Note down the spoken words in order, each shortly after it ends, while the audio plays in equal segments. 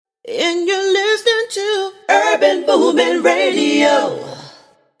And you're listening to Urban Movement Radio.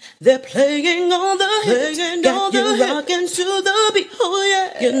 They're playing all the hits, got you rocking to the beat. Oh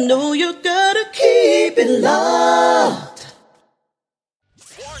yeah, you know you gotta keep it locked.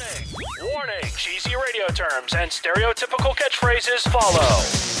 Warning, cheesy radio terms and stereotypical catchphrases follow.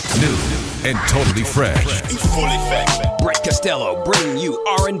 New and totally fresh. Brett Costello bringing you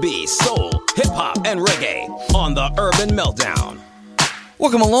R&B, soul, hip-hop, and reggae on the Urban Meltdown.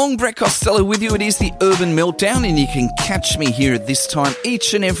 Welcome along, Brett Costello with you. It is the Urban Meltdown, and you can catch me here at this time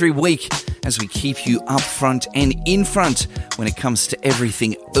each and every week as we keep you up front and in front when it comes to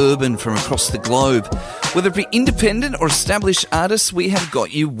everything urban from across the globe. Whether it be independent or established artists, we have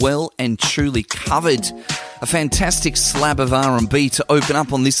got you well and truly covered. A fantastic slab of R&B to open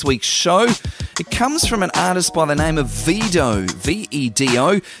up on this week's show. It comes from an artist by the name of Vedo,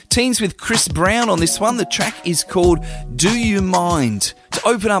 V-E-D-O. Teams with Chris Brown on this one. The track is called Do You Mind? To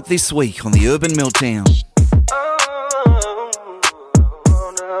open up this week on the Urban Meltdown.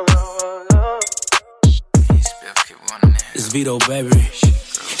 It's Vito, baby.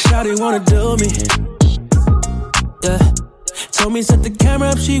 Shawty wanna do me. Yeah. Told me set the camera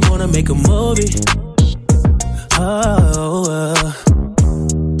up, she wanna make a movie. I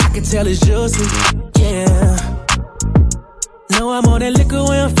can tell it's juicy, yeah. Know I'm on that liquor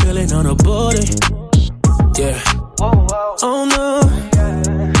when I'm feeling on her booty, yeah. Oh no,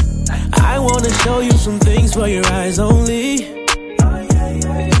 I wanna show you some things for your eyes only.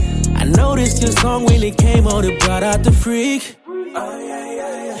 I noticed your song when it came on, it brought out the freak.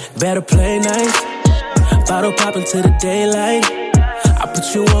 Better play nice, bottle popping to the daylight. I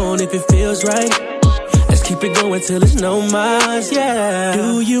put you on if it feels right. Let's keep it going till there's no minds, yeah.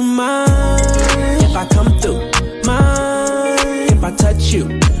 Do you mind if I come through? Mind if I touch you?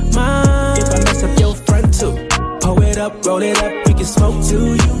 Mind if I mess up your front too? Pull it up, roll it up, we can smoke.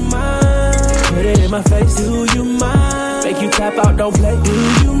 Do you mind? Put it in my face. Do you mind? Make you tap out, don't play. Do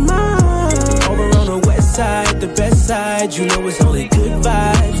you mind? Over on the west side, the best side, you know it's only good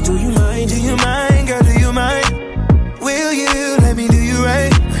vibes. Do you mind? Do you mind, girl, do you mind? Will you let me do you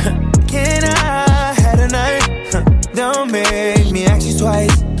right? Can I? Don't make me ask you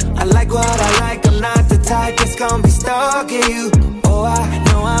twice. I like what I like, I'm not the type that's gonna be stalking you. Oh, I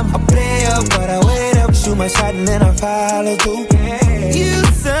know I'm a player, but I wait up, shoot my shot and then I follow through. You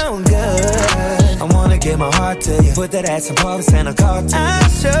sound good, I wanna give my heart to you. Put that ass in Paris and I call to you. I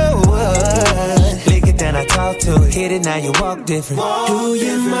sure would. Lick it, then I talk to it. Hit it, now you walk different. Do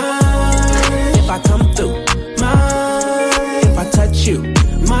you mind if I come through? Mind if I touch you?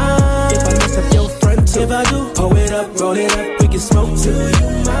 Mind if I mess up your front too? If I do, pull it up, roll it up, we can smoke. Do you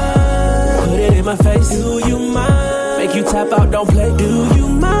mind? Put it in my face. Do you mind? Make you tap out, don't play. Do you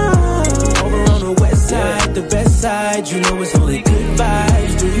mind? Over on the west side, the best side, you know it's only good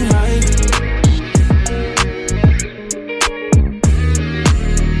vibes. Do you mind?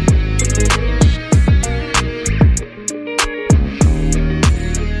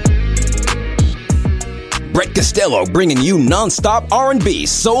 Brett Costello bringing you non-stop R&B,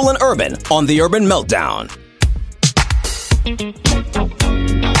 soul, and urban on the Urban Meltdown.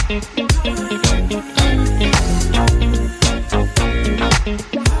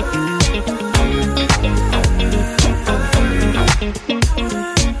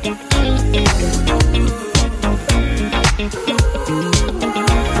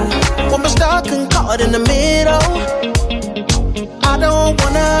 When we're stuck and caught in the middle, I don't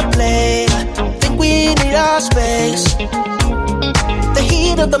wanna play. We need our space. The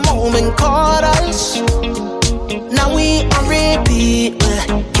heat of the moment caught us. Now we on repeat. We're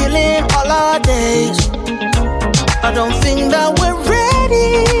killing all our days. I don't think that we're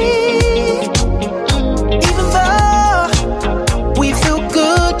ready. Even though we feel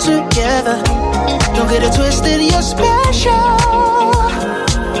good together. Don't get it twisted, you're special.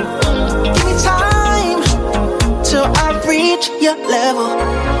 Give me time till I reach your level.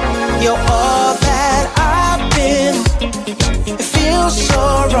 You're all that I've been. It feels so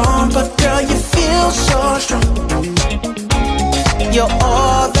wrong, but girl, you feel so strong. You're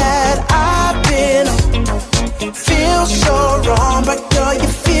all that I've been. Feels so wrong, but girl, you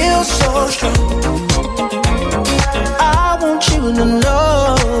feel so strong. I want you to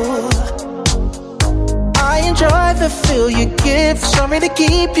know I enjoy the feel you give. Sorry to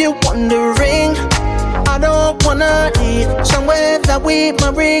keep you wondering. I don't wanna leave somewhere that we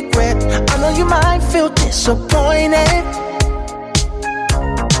might regret. I know you might feel disappointed.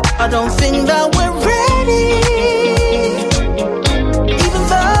 I don't think that we're ready. Even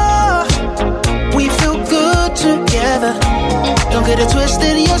though we feel good together. Don't get it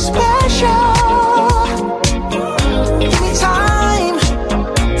twisted, you're special. Give me time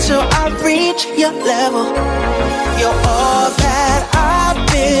till reach your level. You're all that I've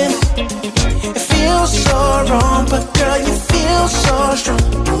been. It feels so wrong, but girl, you feel so strong.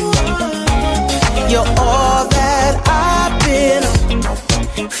 You're all that I've been.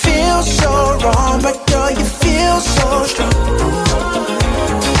 Feels so wrong, but girl, you feel so strong.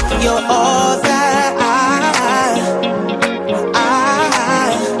 You're all that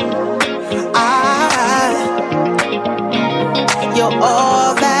you're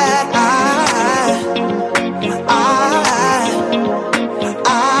all that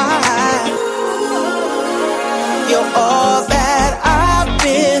you're all that I've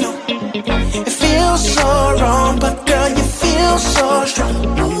been. It feels so wrong, but girl, you feel so strong.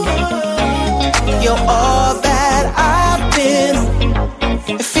 You're all that I've been.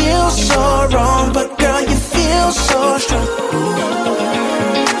 It feels so wrong, but girl, you feel so strong.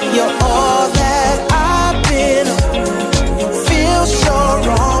 You're all that I've been. Feels so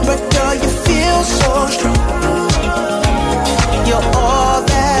wrong, but girl, you feel so strong. You're all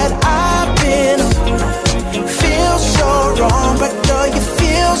that I've been. Feels so wrong, but girl, you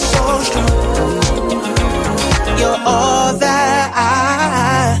feel so strong. You're all that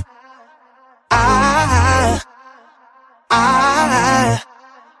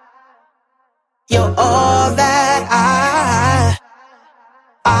you're all that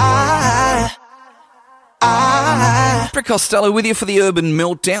Brett Costello with you for the Urban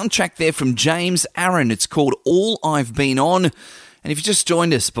Meltdown. Track there from James Aaron. It's called All I've Been On. And if you just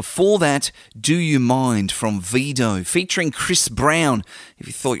joined us, before that, Do You Mind from Vido, featuring Chris Brown, if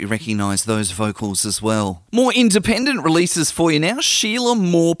you thought you recognised those vocals as well. More independent releases for you now. Sheila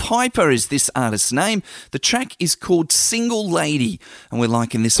Moore Piper is this artist's name. The track is called Single Lady, and we're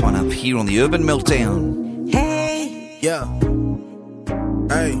liking this one up here on the Urban Meltdown. Hey. Yeah.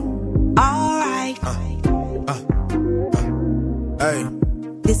 Hey. Alright. Hey.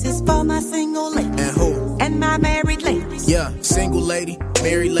 This is for my single ladies. And who? And my married ladies. Yeah, single lady,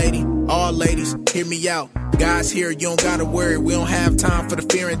 married lady, all ladies, hear me out. Guys here, you don't gotta worry, we don't have time for the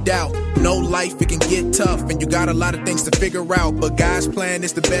fear and doubt. No life, it can get tough, and you got a lot of things to figure out. But God's plan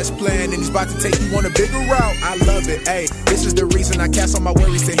is the best plan, and he's about to take you on a bigger route. I love it, ayy. This is the reason I cast all my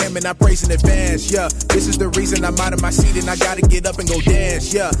worries to him, and I praise in advance, yeah. This is the reason I'm out of my seat, and I gotta get up and go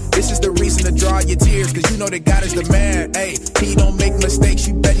dance, yeah. This is the reason to dry your tears, cause you know that God is the man, ayy. He don't make mistakes,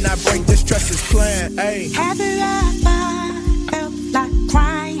 you better not break this, trust his plan, ayy. Have you ever felt like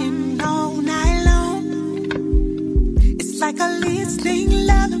crying all night long? It's like a listening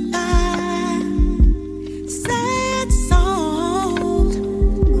lullaby, sad song.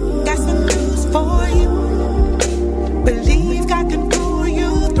 Got some news for you. Believe God can pull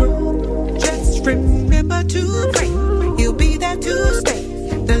you through. Just remember to pray. He'll be there to stay.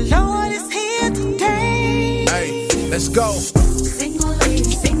 The Lord is here today. Hey, let's go. Single lady,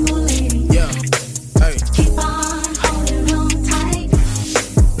 single lady. Yeah. Hey. Keep on holding on tight.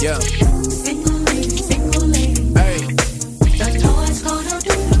 Yeah. Single lady, single lady. Hey. The Lord's gonna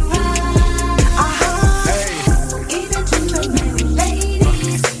do the right. Hey. Even to the married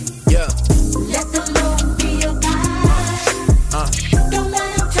ladies. Yeah. Let the Lord be your guide. Don't let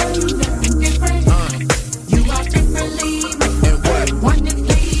him tell you nothing different. You are differently made. And what? Wonderfully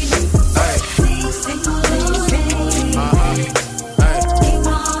made. Hey. Single lady, single lady. Hey. Keep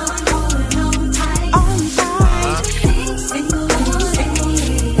on holding on tight. On tight. Single lady, single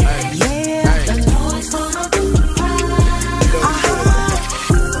lady. Hey. Yeah, Hey. the Lord's gonna do the right.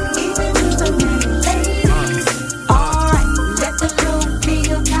 Even to the married ladies. Alright, let the Lord be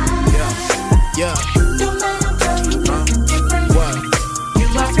your guide. Yeah. Don't let him tell you nothing different. What? You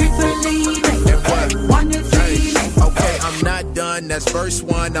are frequently made. And what? Wonderfully made. Okay, I'm not done. That's verse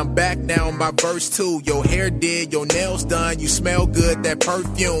 1. I'm back now on my verse 2. Your hair did, your nails done. You smell good, that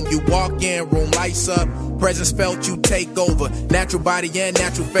perfume. You walk in, room lights up. Presence felt, you take over. Natural body and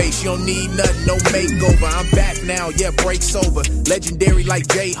natural face. You don't need nothing, no makeover. I'm back now, yeah, break sober. Legendary like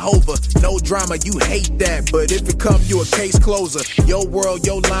Jehovah. No drama, you hate that. But if it come, you a case closer. Your world,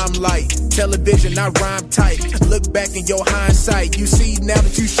 your limelight. Television, I rhyme tight. Look back in your hindsight. You see now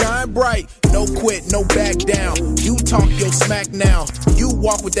that you shine bright. No quit, no back down. You talk your smack now. You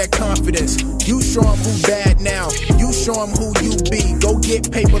walk with that confidence. You show them who bad now. You show them who you be. Go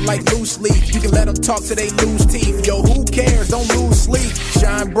get paper like loose leaf. You can let them talk till they lose teeth. Yo, who cares? Don't lose sleep.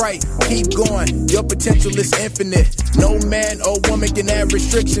 Shine bright, keep going. Your potential is infinite. No man or woman can have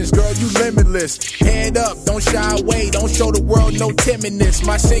restrictions. Girl, you limitless. Head up, don't shy away. Don't show the world no timidness.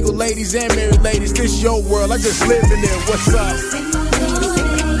 My single ladies and married ladies, this your world. I just live in it. What's up?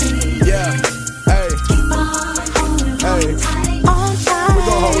 Yeah. Hey. Hey. We're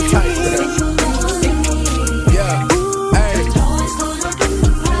gonna hold tight to that. Yeah. Hey.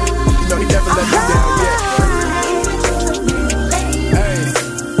 You know he never let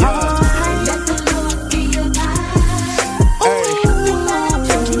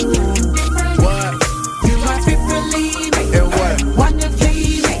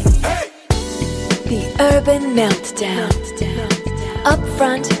Urban Meltdown.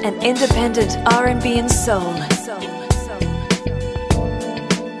 Upfront and independent R&B and soul.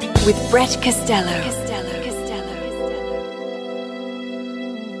 With Brett Costello.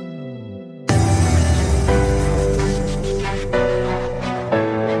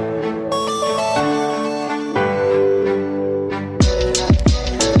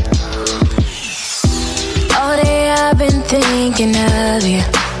 Thinking of you,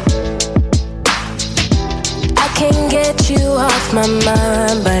 I can't get you off my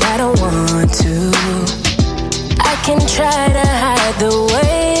mind, but I don't want to. I can try to hide the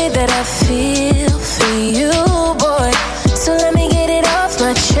way that I feel for you, boy. So let me get it off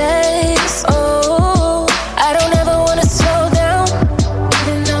my chest. Oh, I don't ever wanna slow down,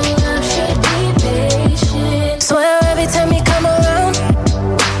 even though love should be patient. Swear every time you come around,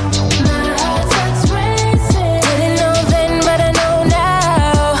 my heart starts racing. Didn't know then, but I know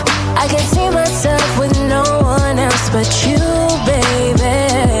now. I can see myself with no one else but you,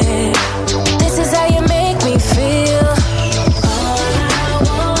 baby. This is how you make me feel. All I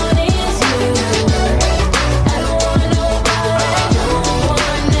want is you. I don't want nobody, no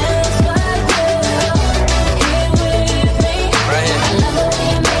one else but you. Here with me, right here. I love the way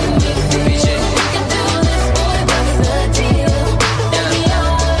you make me feel. We can do this, boy, what's the deal? Baby,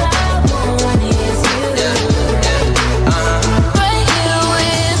 all I want is you. Right here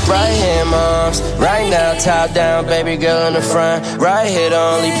with me. Right here, moms. Right now, top down, baby girl in the front. Right here, the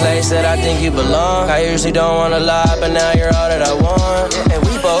only place that I think you belong. I usually don't wanna lie, but now you're all that I want. And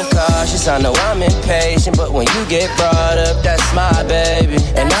we both cautious, I know I'm impatient, but when you get brought up, that's my baby.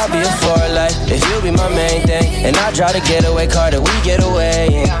 And I'll be a for life if you be my main thing. And I'll drive the getaway car that we get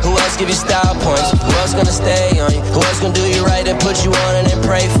away in. Who else give you style points? Who else gonna stay on you? Who else gonna do you right and put you on and then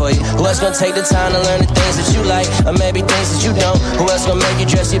pray for you? Who else gonna take the time to learn the things that you like, or maybe things that you don't? Who else gonna make you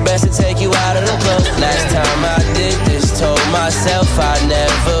dress your best to take you out of the clothes? Last time I did this, told myself I'd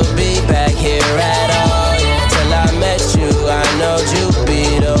never be back here at all. Yeah, till I met you, I know you'd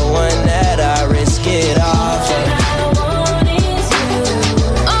be the one that I risk it all for.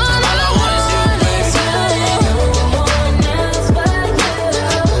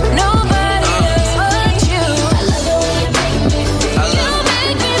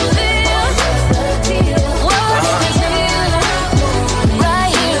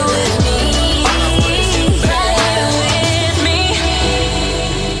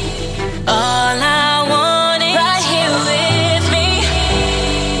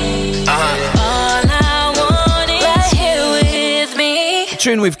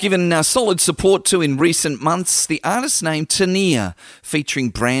 Tune we've given solid support to in recent months. The artist named Tania, featuring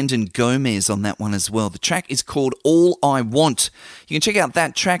Brandon Gomez on that one as well. The track is called All I Want. You can check out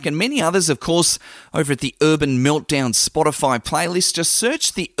that track and many others, of course, over at the Urban Meltdown Spotify playlist. Just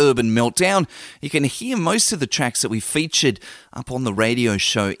search the Urban Meltdown. You can hear most of the tracks that we featured up on the radio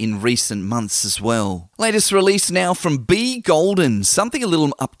show in recent months as well. Latest release now from B Golden, something a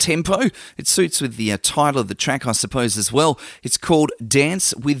little up-tempo. It suits with the title of the track, I suppose, as well. It's called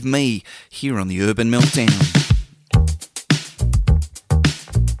Dance With Me, here on the Urban Meltdown.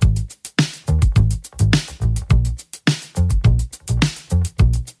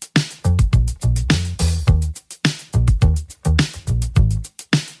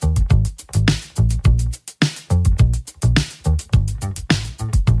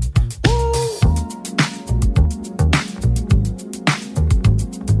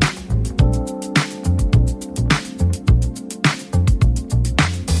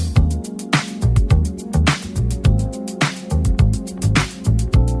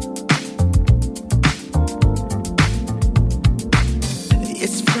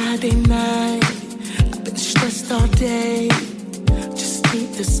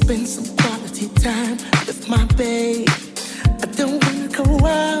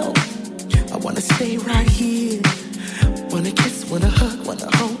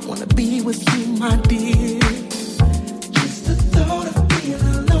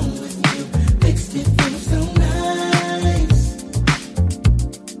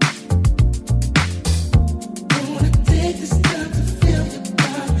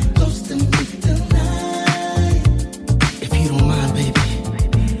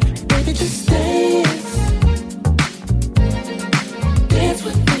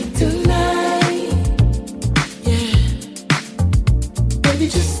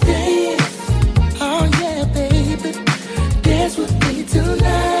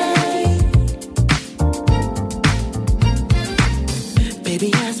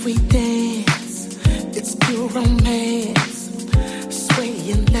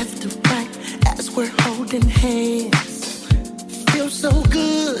 holding hands. Feels so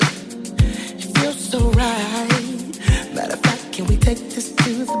good, it feels so right.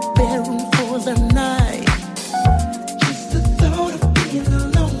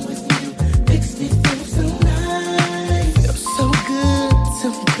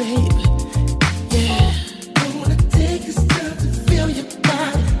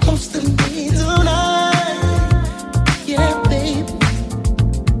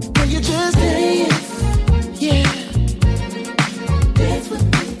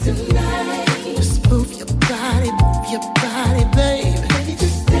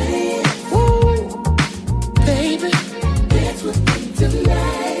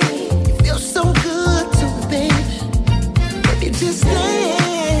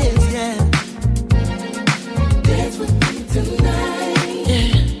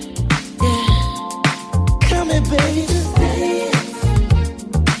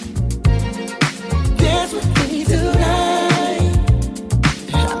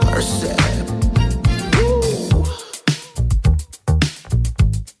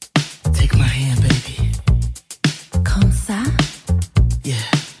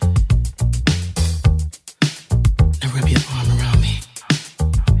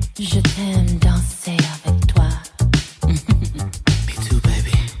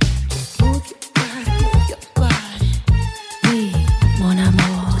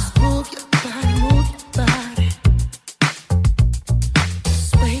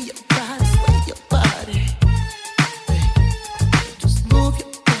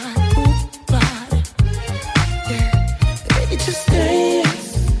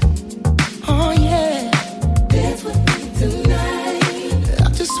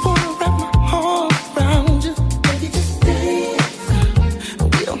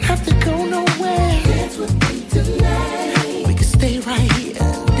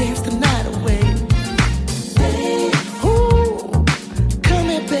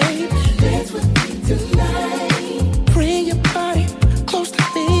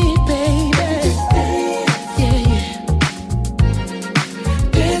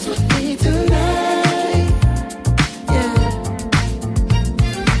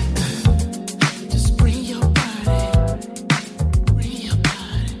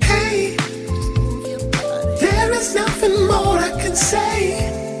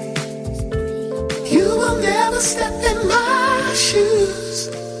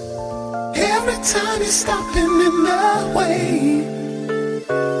 time you're stopping in the way.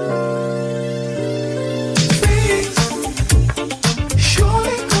 Things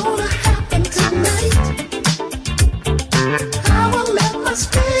surely gonna happen tonight. I will let my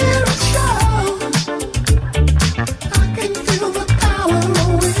spirit show. I can feel the power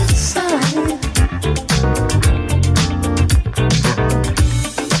inside.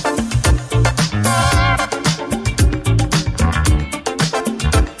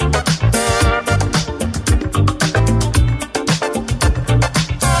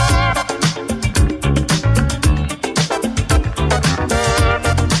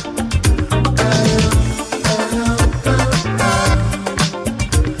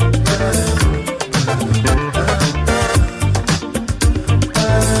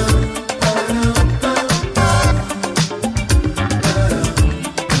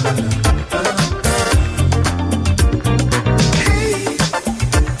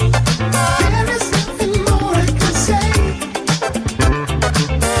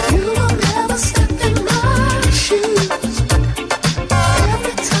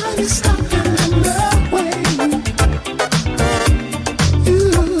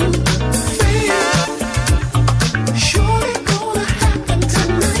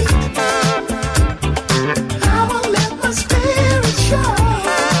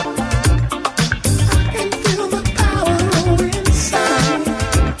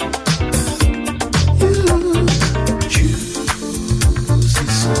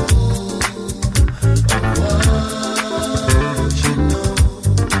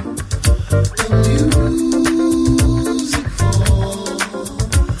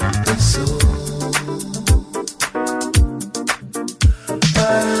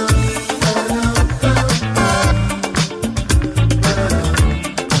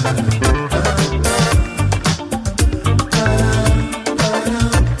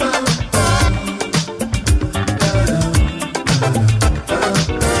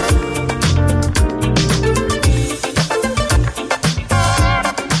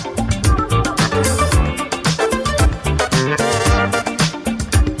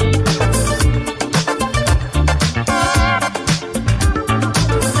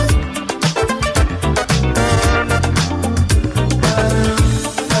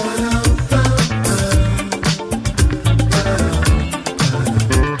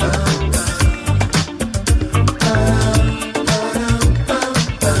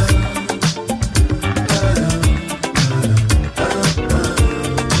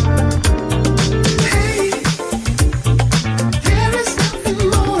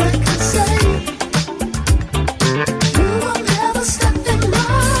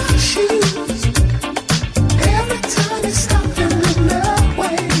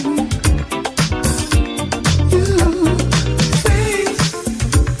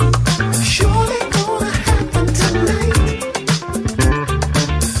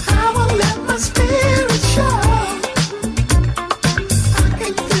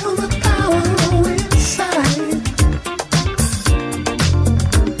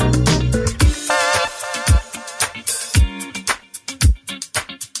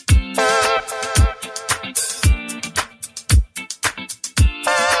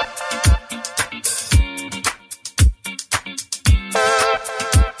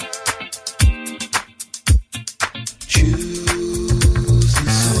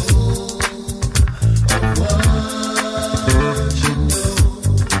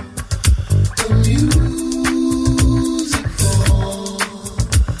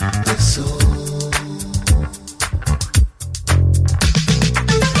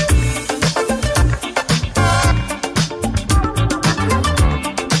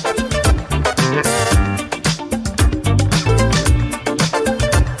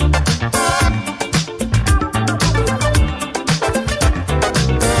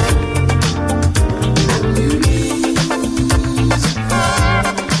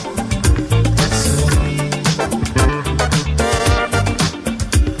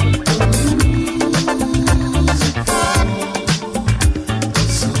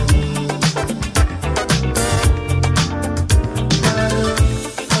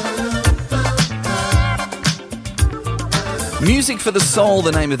 Music for the Soul,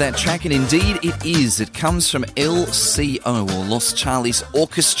 the name of that track, and indeed it is. It comes from LCO, or Los Charlies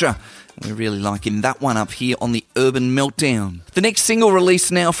Orchestra. We're really liking that one up here on the Urban Meltdown. The next single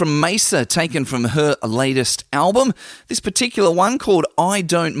released now from Mesa, taken from her latest album. This particular one called I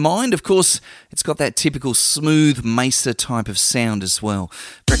Don't Mind. Of course, it's got that typical smooth Mesa type of sound as well.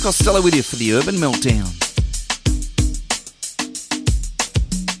 Brett Costello with you for the Urban Meltdown.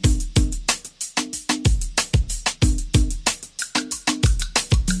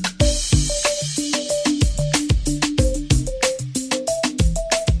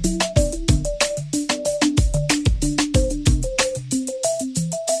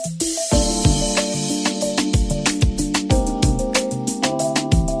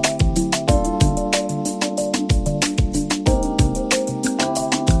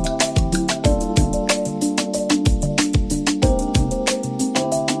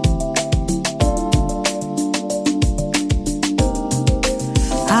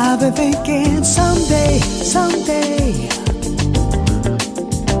 I've been thinking someday, someday,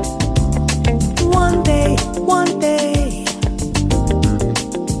 one day, one day,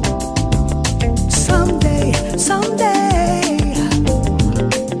 someday, someday,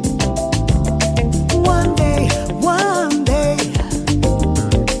 one day, one day.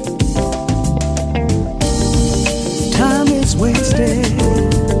 Time is wasted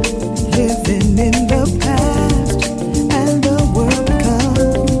living in the past, and the world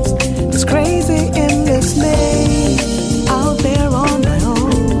becomes this crazy endless maze. Out there on my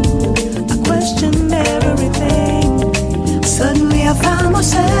own, I question everything. Suddenly I found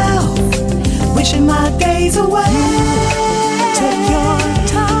myself wishing my days away. Take your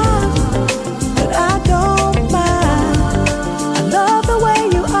time, but I don't mind. I love the way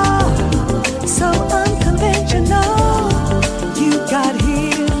you are, so unconventional. You got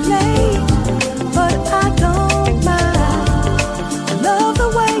here late, but I don't mind. I love the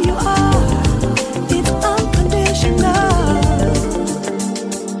way you are, it's unconditional.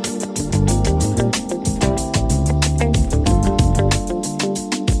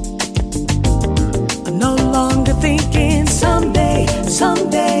 I'm no longer thinking someday,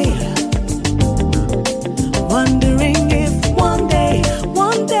 someday, wondering if one day,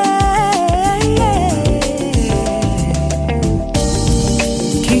 one day.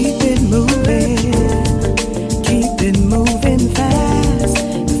 Keep it moving fast.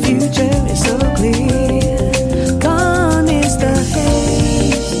 The future is so clear. Gone is the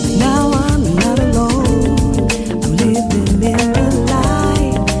haze. Now I'm not alone. I'm living in the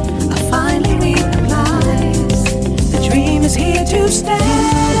light. I finally realize the dream is here to stay.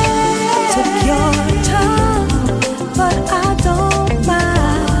 Took your time, but I don't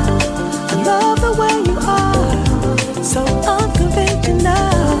mind. I love the way you are, so unconventional.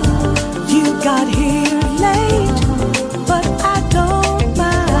 You got here late, but I don't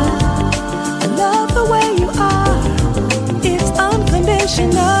mind. I love the way you are, it's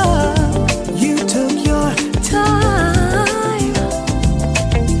unconditional. You took your time,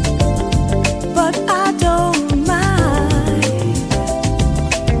 but I don't mind.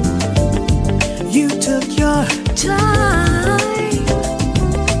 You took your time,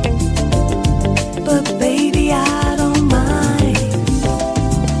 but baby I don't mind.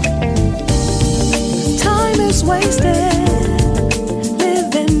 Time is wasted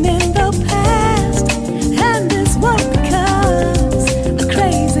living in the past, and this world becomes a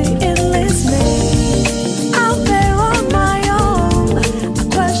crazy endless maze. Out there on my own, I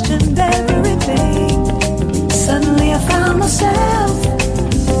questioned everything. Suddenly I found myself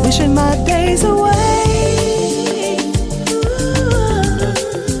wishing my days away.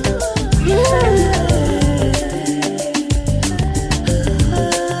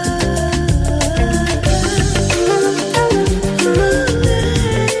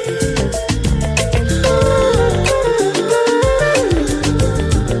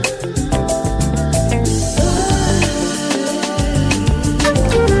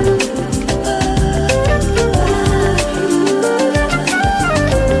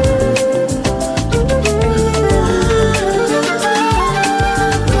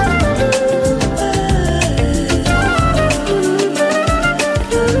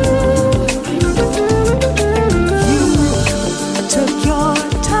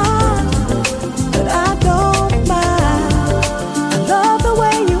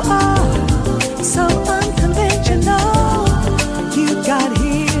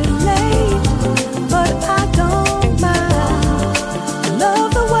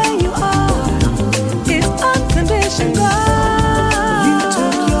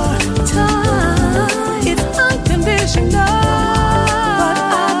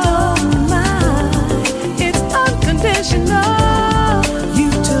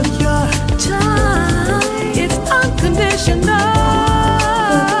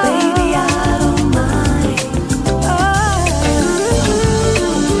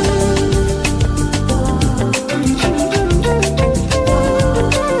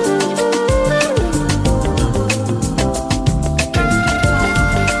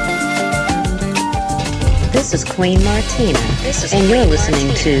 This is Queen Martina, and you're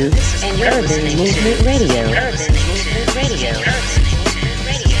listening to Urban Movement Radio.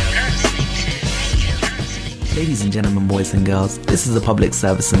 Ladies and gentlemen, boys and girls, this is a public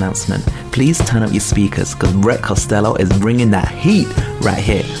service announcement. Please turn up your speakers because Brett Costello is bringing that heat right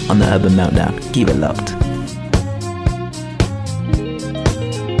here on the Urban Meltdown. Keep it locked.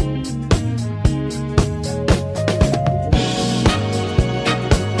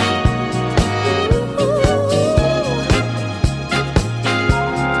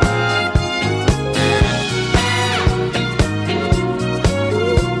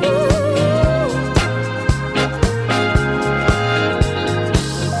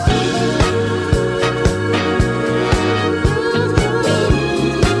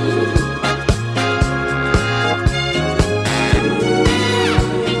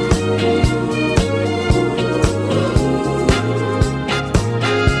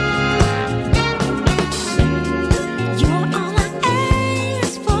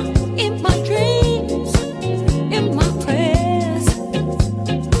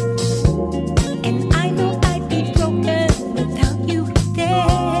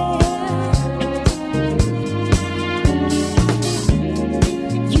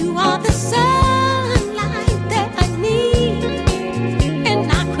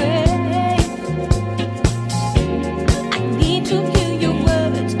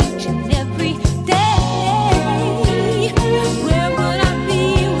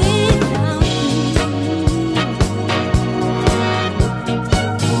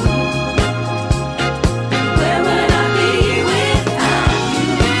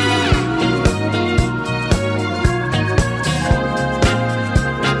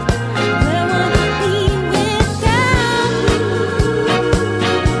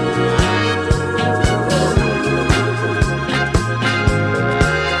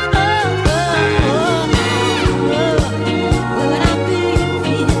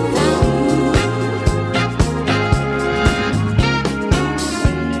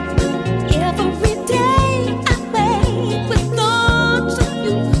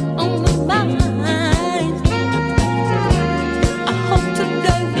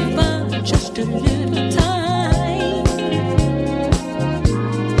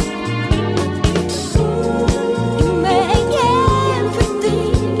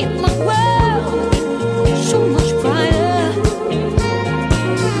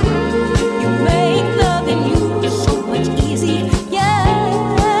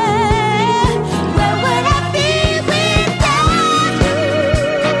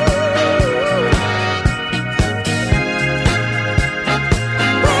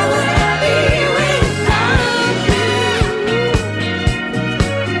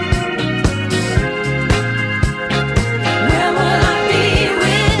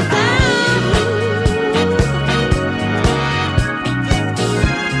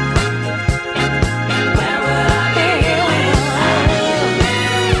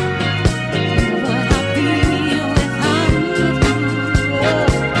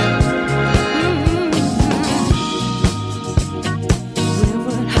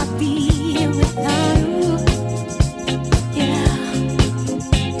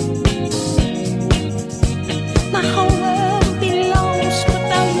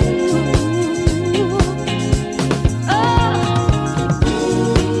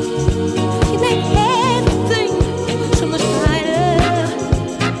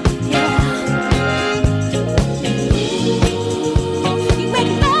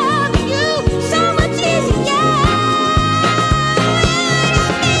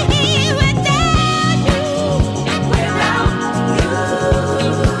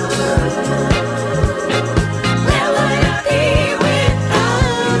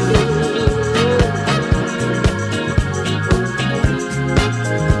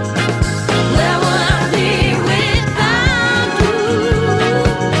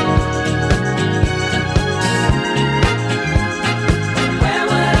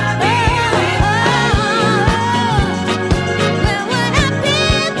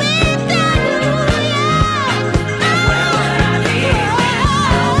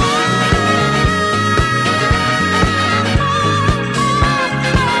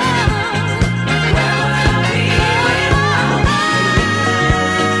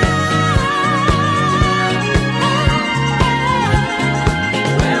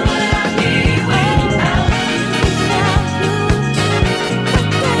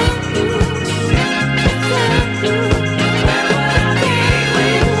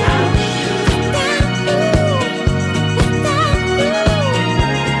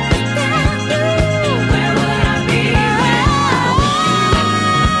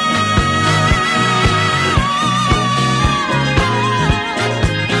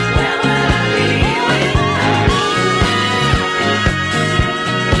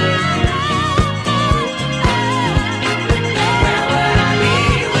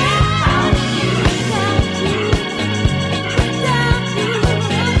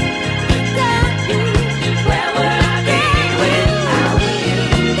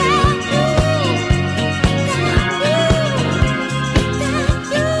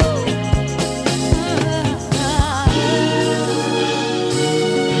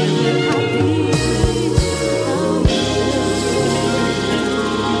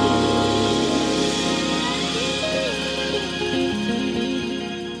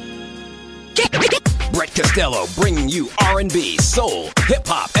 Costello bringing you R&B, soul,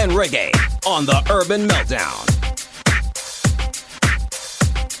 hip-hop, and reggae on the Urban Meltdown.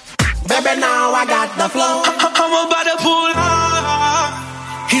 Baby, now I got the flow. I'm about to pull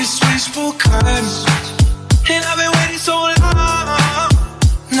up his wishful curtains, and I've been waiting so long.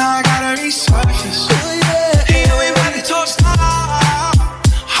 Now I gotta resurface. And we about to toast up.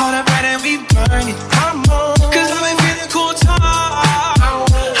 All the bread and we burn it. Come on, 'cause I've been feeling cool time.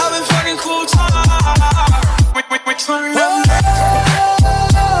 I've been fucking cool time. We're turning up.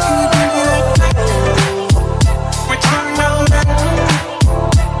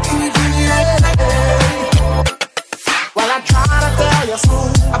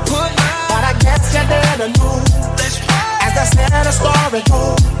 I put but I guess you didn't know. As I said, the story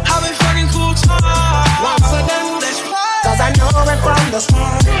goes, I've been fucking cool time. once again, 'cause I know it from the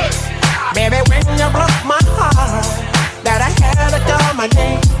start. Baby, when you broke my heart, that I had to come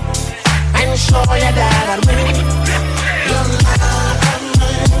again and show you that I'd win. You love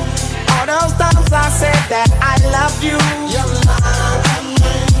me. All those times I said that I loved you. You love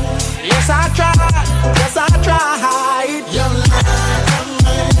me. Yes, I tried. Yes, I tried. You love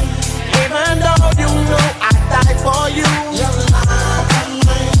me. Even though you know I died for you. You love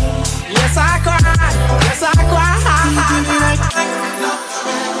me. Yes, I cried. Yes, I cried.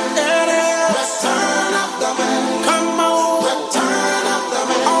 Return of the man. Come on. Return of the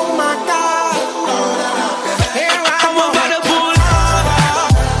man. Oh my God. Here I'm about to pull up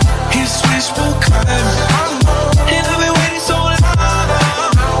his wishful curtains, and I've been waiting so long.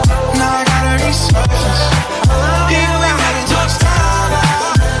 Now I gotta resurface. Yeah, we gotta toast up.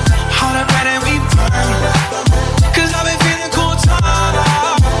 All the bread and we burn it. 'Cause I've been feeling cool time.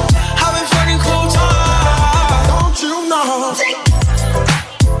 I've been fucking cool time. Don't you know?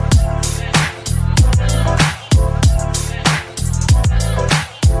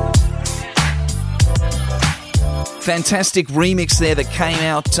 Fantastic remix there that came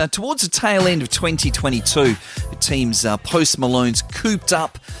out towards the tail end of 2022. The team's Post Malone's Cooped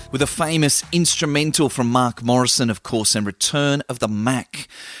Up with a famous instrumental from Mark Morrison, of course, and Return of the Mac.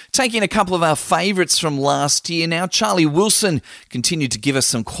 Taking a couple of our favourites from last year now, Charlie Wilson continued to give us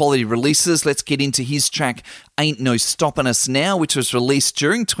some quality releases. Let's get into his track, Ain't No Stopping Us Now, which was released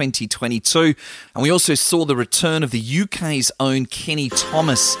during 2022. And we also saw the return of the UK's own Kenny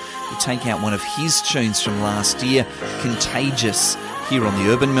Thomas, who take out one of his tunes from last year, Contagious, here on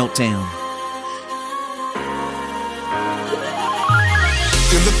the Urban Meltdown.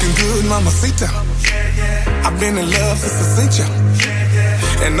 You're looking good, mamacita. I've been in love since I seen you.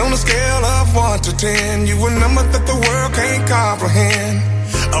 And on a scale of 1 to 10, you a number that the world can't comprehend.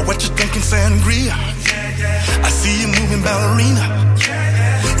 What you thinking, sangria? I see you moving ballerina.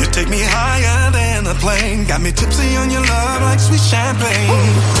 You take me higher than a plane. Got me tipsy on your love like sweet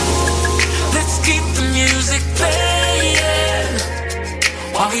champagne. Let's keep the music playing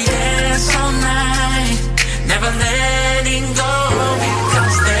while we dance all night, never letting go,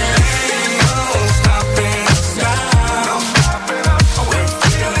 because there ain't no stopping us now. We're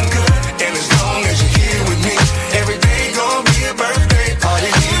feeling good, and as long as you're here with me, every day gonna be a birthday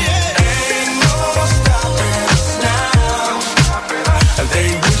party. Ain't no stopping us now. They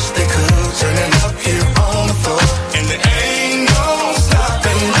wish they could turn it up here on the floor, and there ain't no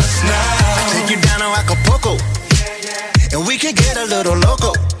stopping us now. Take you down to Acapulco, and we can get a little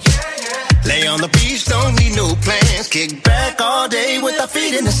loco. Lay on the beach, don't need no plans. Kick back all day with our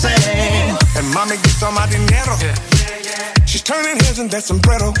feet in the sand. And mommy gets on my dinero. She's turning heads in that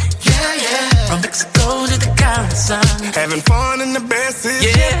sombrero. From Mexico to the Caribbean, having fun in the best is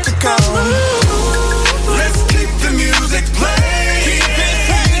yet to come. Let's keep the music playing. Keep it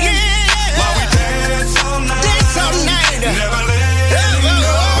playing. While we dance all night. Dance all night. Never let it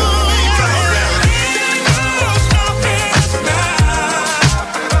go.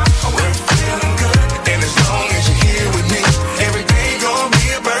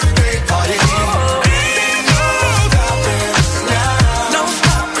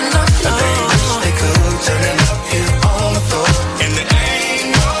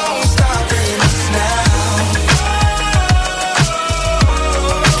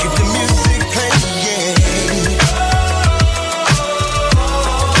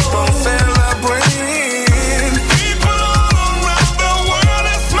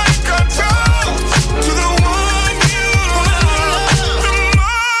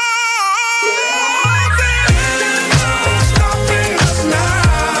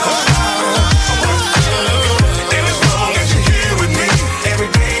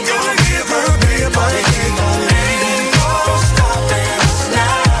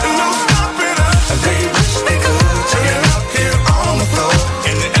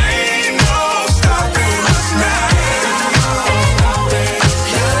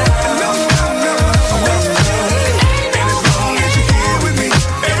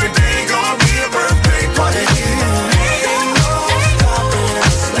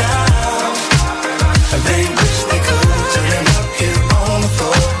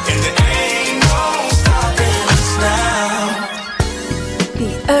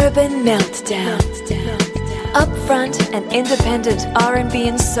 Urban Meltdown. Upfront and independent R&B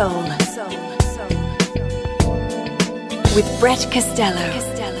and soul. With Brett Costello.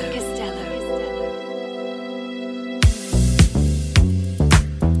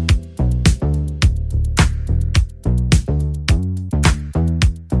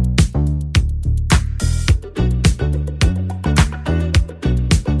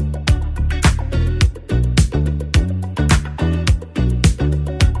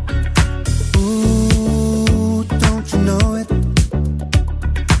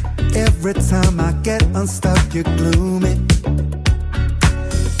 Every time I get unstuck, you're gloomy.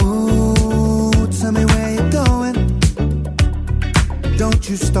 Ooh, tell me where you're going. Don't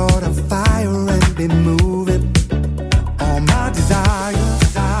you start a fire and be moving. All my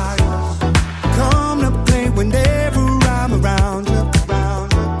desires come to play whenever I'm around you.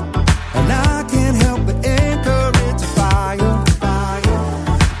 And I can't help but encourage a fire.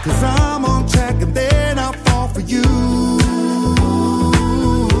 'Cause I'm on track and then I fall for you.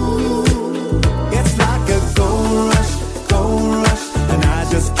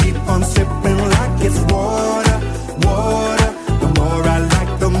 I'm sipping like it's water, water. The more I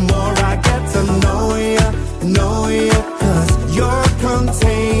like, the more I get to know you, 'cause you're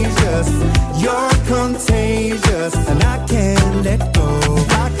contagious, and I can't let go.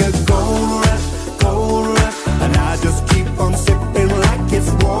 Like a gold rush, and I just keep on sipping like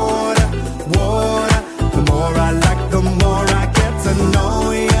it's water, water. The more I like, the more I get to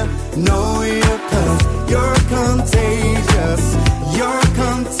know you, 'cause you're contagious. You're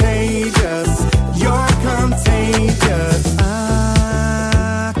contagious. I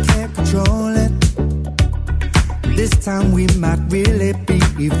can't control it. This time we might really be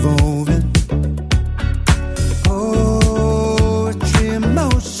evolving. Poetry in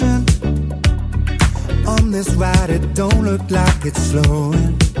motion. On this ride, it don't look like it's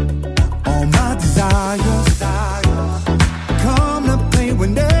slowing. All my desires come to play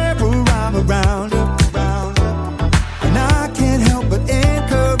whenever I'm around you. And I can't help but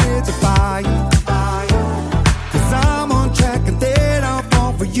encourage a fire. 'Cause I'm on track and then I'll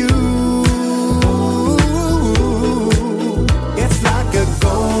fall for you. It's like a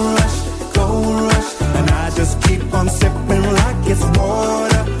gold rush, and I just keep on sipping like it's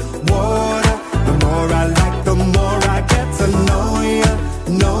water, water. The more I like, the more I get to know you,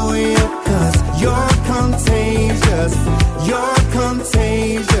 'cause you're contagious,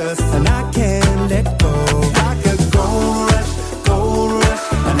 and I can't let go. Like a gold rush,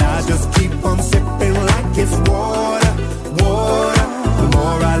 and I just keep on sipping like it's water, water. The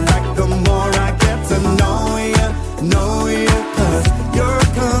more I like, the more I get to know you, 'cause you're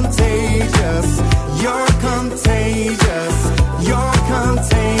contagious,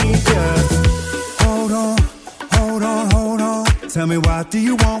 Hold on. Tell me, what do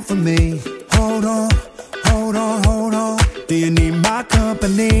you want from me? Hold on. Do you need my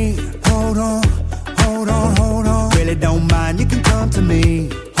company? Hold on. Really don't mind, you can come to me.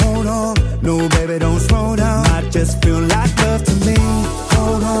 Hold on. No, baby, don't slow down. I just feel like love to me.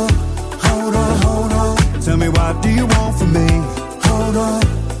 Hold on. Tell me, what do you want from me? Hold on.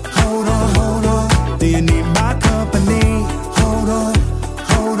 Do you need my company? Hold on.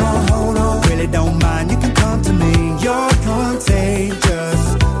 Really don't mind, you can come to me. You're contagious.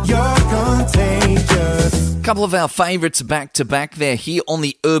 Couple of our favourites back to back there here on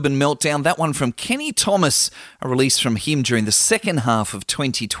the Urban Meltdown. That one from Kenny Thomas, a release from him during the second half of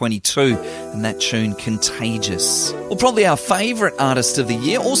 2022, and that tune Contagious. Well, probably our favourite artist of the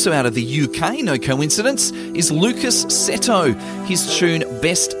year, also out of the UK, no coincidence, is Lucas Seto. His tune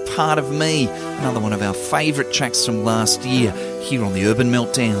Best Part of Me, another one of our favourite tracks from last year here on the Urban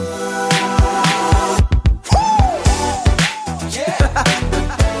Meltdown.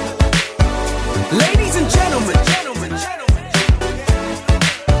 Ladies and gentlemen,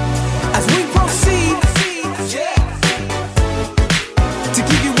 as we proceed to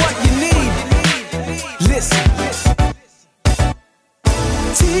give you what you need, listen.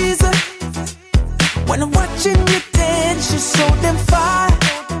 Teaser, when I'm watching you dance, you're so damn fine.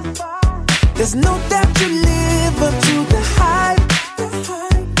 There's no doubt you live up to the hype.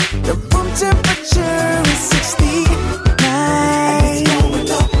 The room temperature is 69.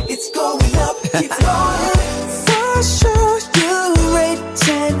 It's going up, keep going. For sure, you rate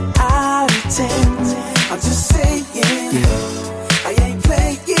 10 out of 10. I'm just saying, I ain't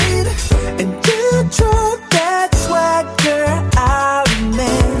playing. And you drove that swagger out of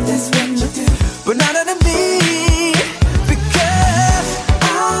me. That's what you do, but not out of me. Because I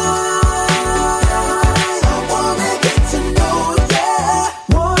wanna get to know ya.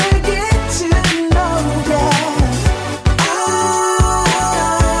 Wanna get to know ya.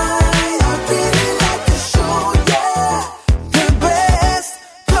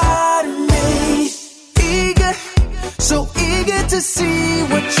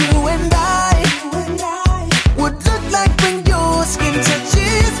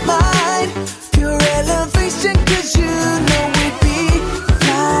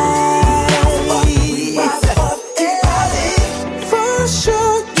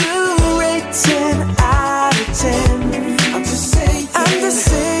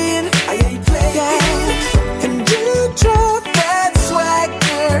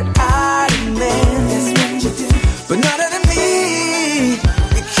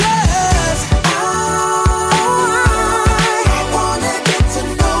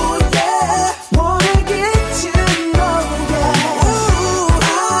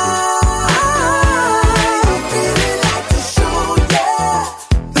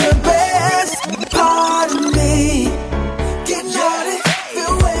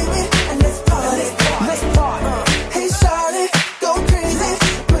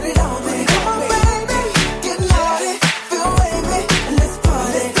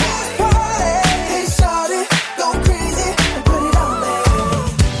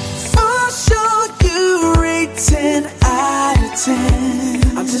 pretend.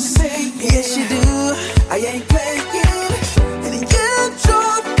 I'm just saying, yes you do. I ain't playing, and you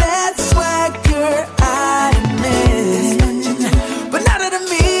drove that swagger out of me, but not out of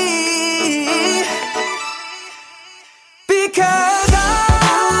me, because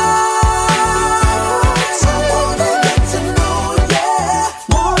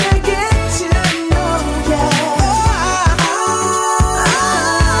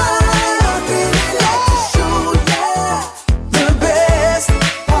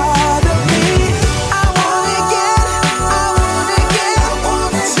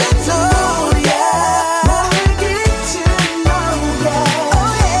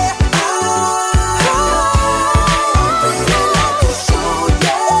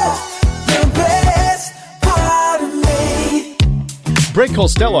Brett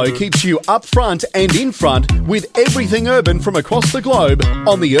Costello keeps you up front and in front with everything urban from across the globe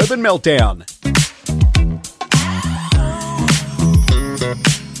on the Urban Meltdown.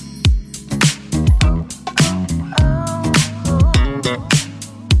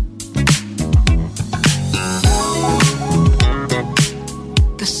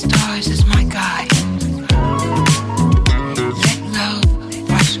 The stars is my guide. Let love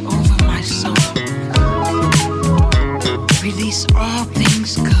wash over my soul. Release all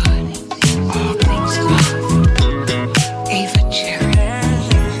things good, all things love. Ava Cherry.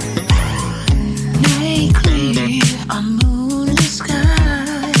 Night clear, a moonless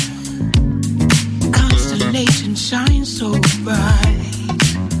sky. Constellation shines so bright.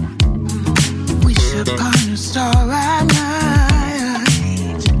 Wish upon a star at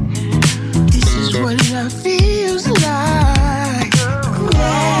night. This is what love feels like.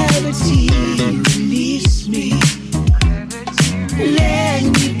 Gravity release me. Let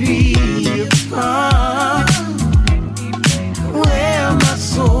me be a part where my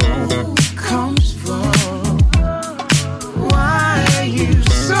soul comes from. Why are you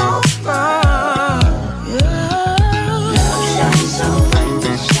so far? Love shines so bright.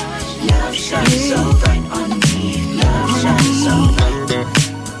 Love shines so bright on me. Love shines so bright.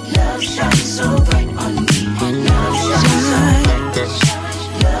 Love shines so bright on me. Love shines so bright.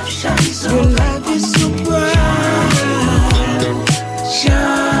 Love shines so bright. Your love is so bright.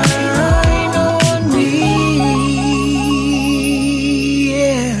 Shine on me,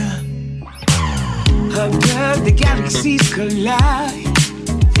 yeah. Above the galaxies collide.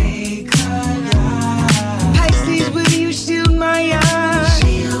 They collide. Pisces, will you shield my eyes?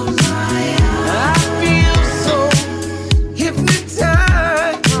 Shield my eyes. I feel so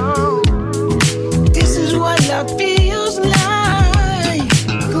hypnotized. This is what love feels like.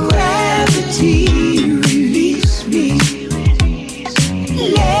 Gravity release me.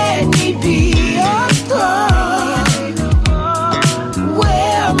 Let me be a part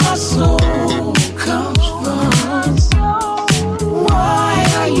where my soul comes from. Why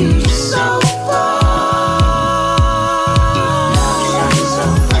are you so far? Love shines so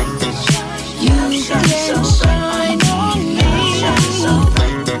bright. You can shine on me. Love shines so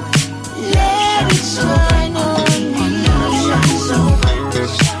bright. Let it shine on me. Love shines so bright.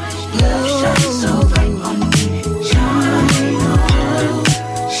 Love shines so bright on me. Shine on.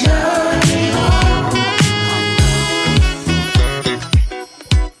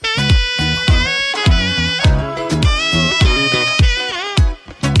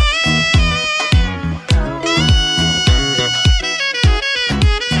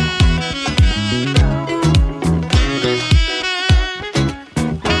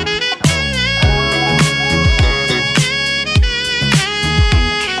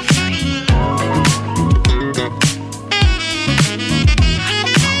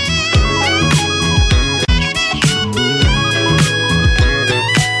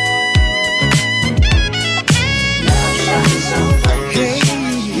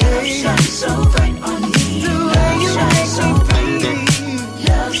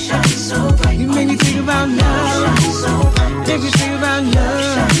 You make me think about love. Make me think about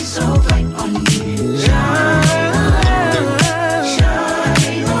love. So bright on me.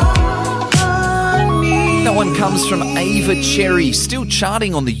 That one comes from Ava Cherry, still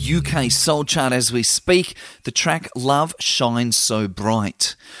charting on the UK Soul Chart as we speak. The track Love Shines So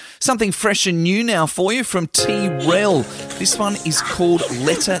Bright. Something fresh and new now for you from T-Rel. This one is called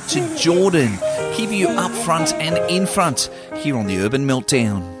Letter to Jordan. Keep you up front and in front here on the Urban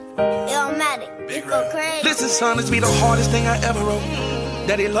Meltdown. Listen, son, this be the hardest thing I ever wrote.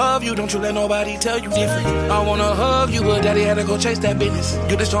 Daddy love you, don't you let nobody tell you different. I wanna hug you, but daddy had to go chase that business.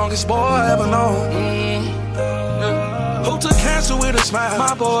 You're the strongest boy I ever known. Who took cancer with a smile?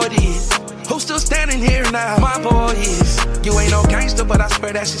 My boy is. Who's still standing here now? My boy is. You ain't no gangster, but I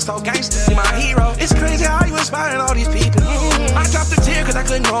swear that shit's so gangster. You my hero. It's crazy how you inspiring all these people. I dropped a tear cause I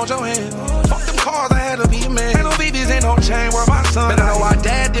couldn't hold your hand. Fuck them cars, I had to be a man. Ain't no babies, ain't no chain, where my son. But I know our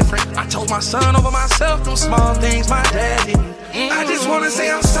dad different. I told my son over myself, them small things my dad didn't. I just wanna say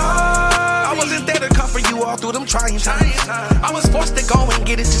I'm sorry. I wasn't there to comfort you all through them trying times. I was forced to go and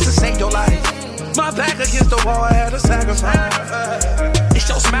get it just to save your life. My back against the wall, I had to sacrifice. It's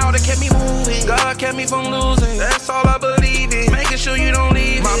your smile that kept me moving. God kept me from losing. That's all I believe in. Making sure you don't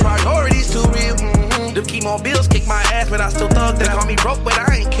leave. My priorities too real. Them chemo bills kick my ass, but I still thug. They call me broke, but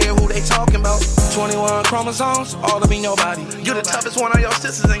I ain't care who they talking about. 21 chromosomes, all up in your body. You the toughest one of your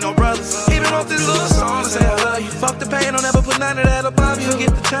sisters and your brothers. Even wrote this little song to say I love you. Fuck the pain, don't ever put none of that above you.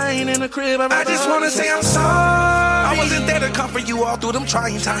 Get the chain in the crib. I just wanna say I'm sorry. I wasn't there to comfort you all through them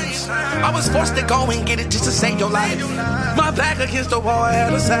trying times. I was forced to go and get it just to save your life. My back against the wall, I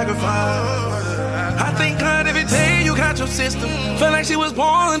had to sacrifice. I thank God every day you got your sister. Felt like she was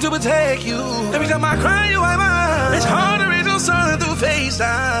born to protect you. Every time I cry, you wipe my eyes. It's hard to raise your son through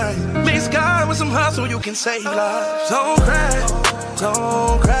FaceTime. Miss God with some hustle, you can save lives. Don't cry,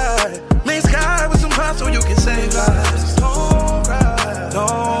 don't cry. Miss God with some hustle, you can save lives. Don't cry,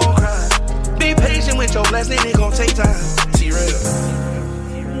 don't cry. Be patient with your blessing, it gon' take time. T-Real.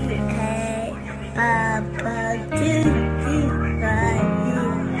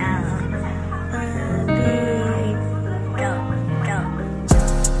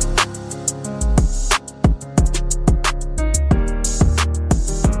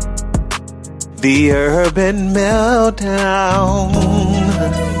 The Urban Meltdown.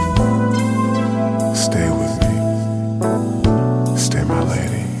 Stay with me. Stay my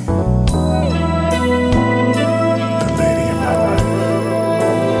lady. The lady in my life.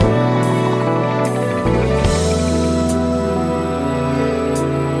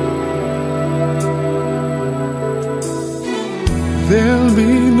 There'll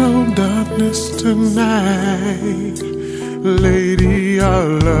be no darkness tonight. Lady, our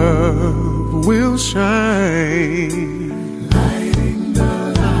love will shine, lighting the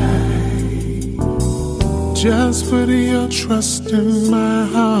light. Just put your trust in my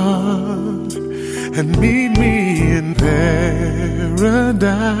heart and meet me in paradise.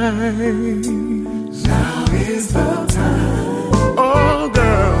 Now is the time. Oh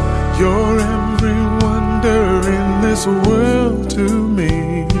girl, you're every wonder in this world to me.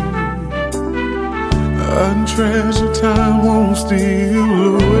 A treasure time won't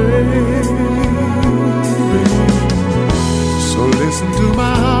steal away. So listen to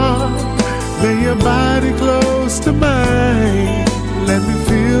my heart, lay your body close to mine. Let me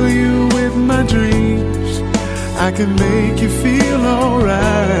fill you with my dreams. I can make you feel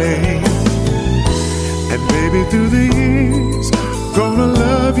alright. And baby, through the years, gonna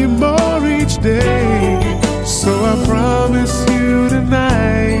love you more each day. So I promise you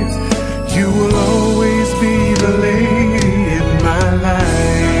tonight, you will always be the lady in my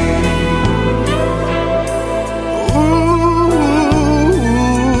life.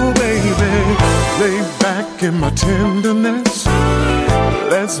 Ooh, baby, lay back in my tenderness.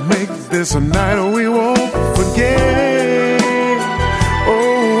 Let's make this a night we won't forget.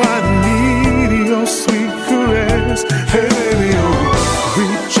 Oh, I need your sweet caress. Hey, baby, oh,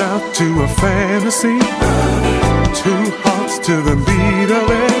 reach out to a fantasy. Two hearts to the beat of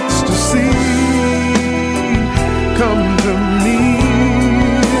ecstasy. Come to me,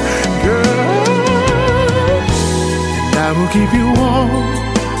 girl, and I will keep you warm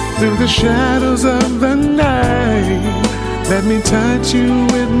through the shadows of the night. Let me touch you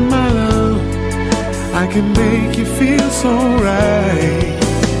with my love. I can make you feel so right.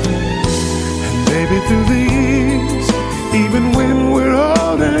 And baby, through the years, even when we're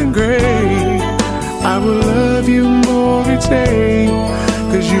old and gray, I will love you more each day,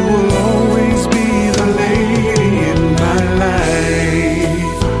 'cause you will always be the lady in my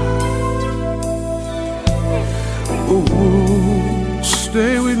life. Ooh,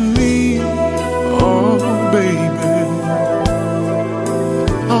 stay with me, oh baby.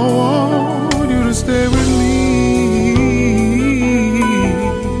 I want you to stay with me.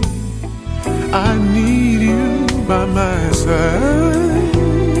 I need you by my side.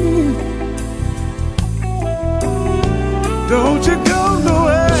 Don't you go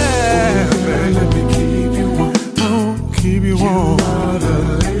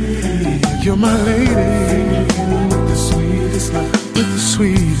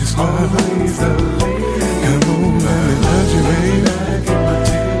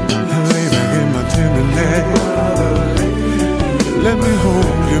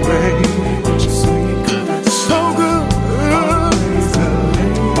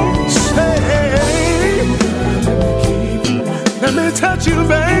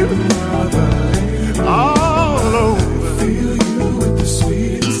baby. All over. Feel you with the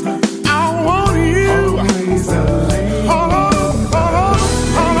sweetest love. I want you. Always a lady. All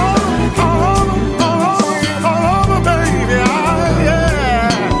over, baby. Yeah.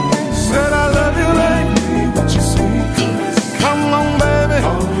 Said I love you, lady. With your sweet caress. Come on, baby.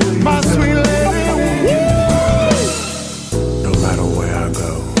 My sweet lady. No matter where I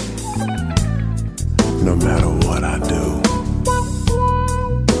go, no matter what I do,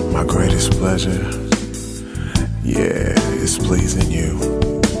 my greatest pleasure, yeah, is pleasing you.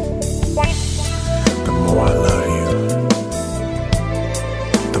 The more I love you,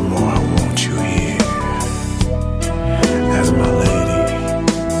 the more I want you here as my lady,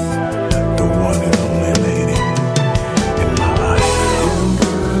 the one and only lady in my life.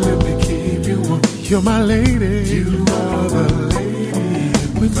 Let me keep you warm. You're my lady. You are the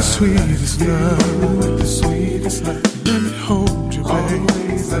lady with the sweetest love. With the sweetest love. Let me hold you, baby.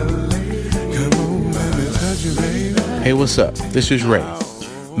 Come on, let me touch you, baby. Hey, what's up? This is Ray.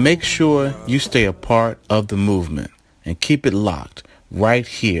 Make sure you stay a part of the movement and keep it locked right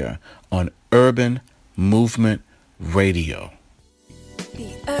here on Urban Movement Radio.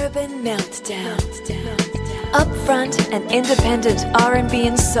 The Urban Meltdown. Upfront and independent R&B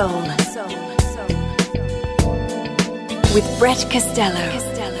and soul. With Brett Costello.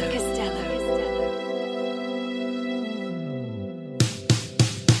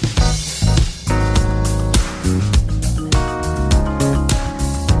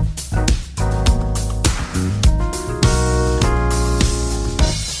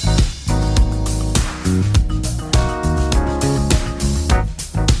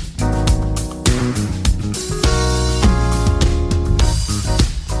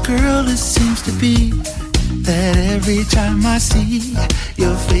 Girl, it seems to be that every time I see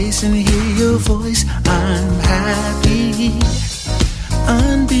your face and hear your voice, I'm happy.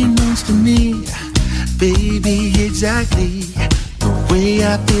 Unbeknownst to me, baby, exactly the way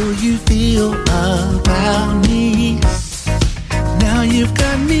I feel you feel about me. Now you've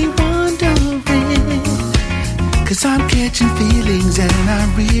got me wondering, 'cause I'm catching feelings and I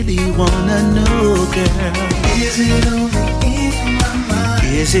really wanna know, girl. Is it only in my mind?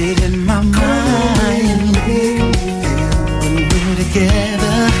 Is it in my mind? When we're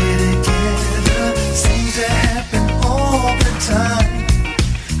together, seems to happen all the time.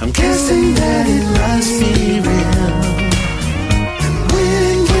 I'm guessing that it must be real. And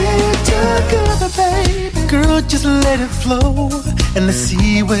when we're together, baby, girl, just let it flow, and let's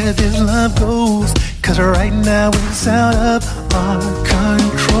see where this love goes. 'Cause right now it's out of our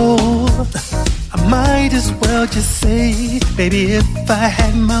control. I might as well just say, baby, if I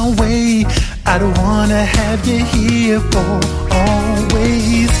had my way, I'd wanna have you here for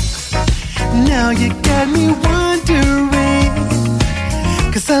always. Now you got me wondering,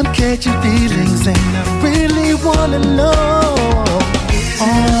 'cause I'm catching feelings and I really wanna know.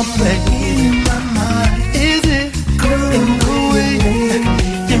 Oh, baby, in my mind, is it in the way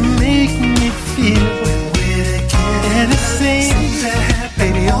you make me feel? And it seems to happen,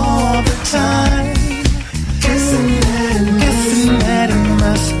 baby, all the time. Guessing that it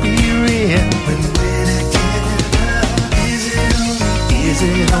must be real. When we're together, is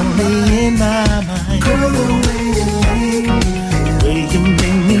it only in my mind? Girl, the way you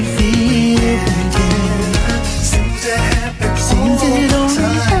make me feel, yeah. Seems to happen, seems it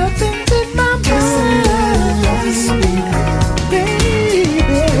only happens in my mind. Guessing that it must be real, baby.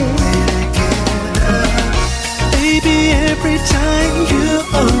 Baby, every time you're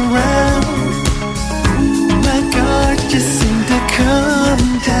around, my guards just seem to come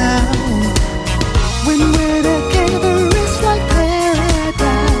down. When we're together, it's like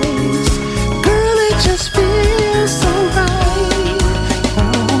paradise. Girl, it just feels so right.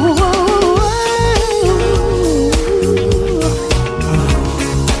 Oh,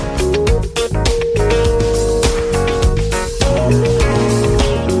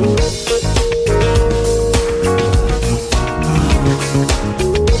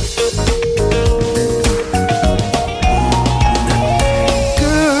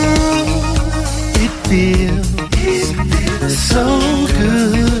 so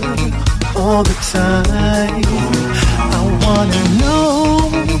good all the time. I wanna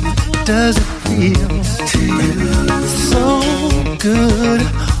know, does it feel so good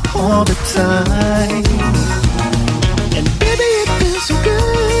all the time? And baby, it feels so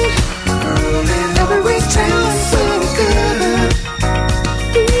good every time I'm so good.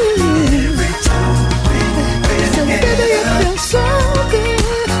 Every time so baby, it feels so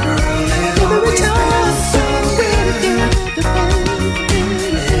good every time I'm so good again.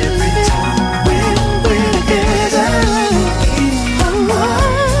 Every time we're together,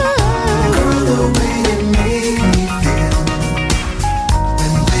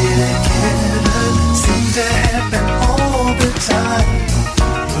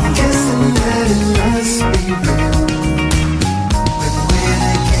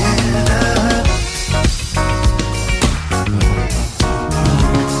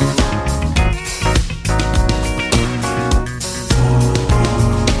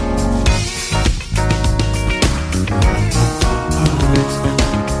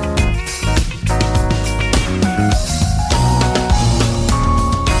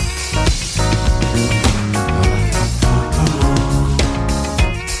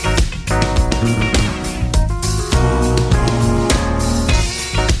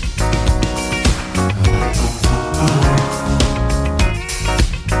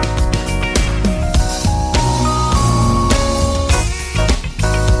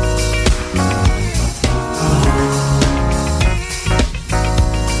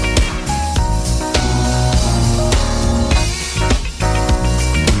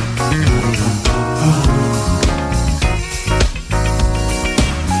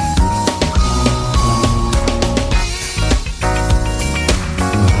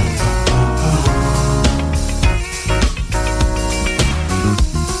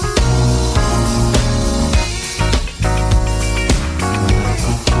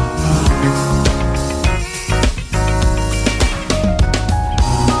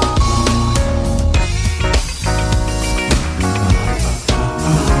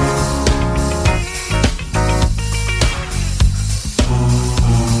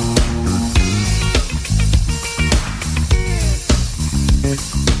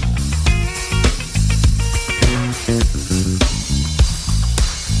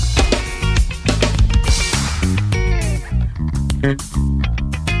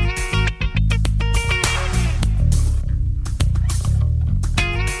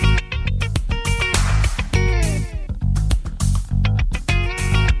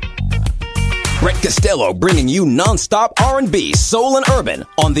 Brett Costello bringing you non-stop R&B, soul, and urban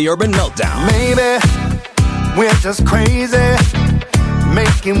on the Urban Meltdown. Maybe we're just crazy,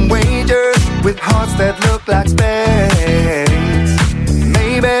 making wagers with hearts that look like spades.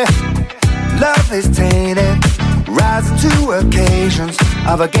 Maybe love is tainted, rising to occasions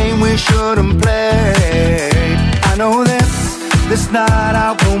of a game we shouldn't play. I know this night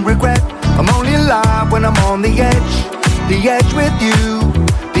I won't regret. I'm only alive when I'm on the edge with you,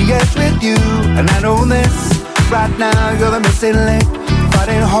 the edge with you. And I know this, right now you're the missing link.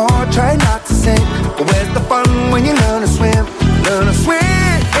 Fighting hard, try not to sink. But where's the fun when you learn to swim? Learn to swim.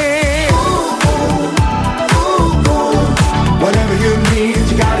 Whatever you need,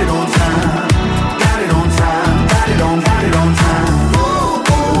 you got it on time. Got it on time, got it on time.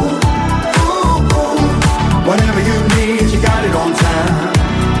 Whatever you need, you got it on time.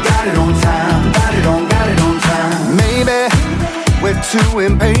 Got it on time, got it on time. Maybe we're too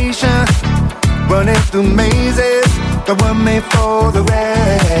impatient, running through mazes that were made for the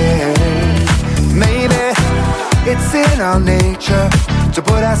race. Maybe it's in our nature to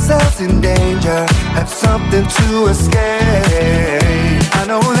put ourselves in danger, have something to escape. I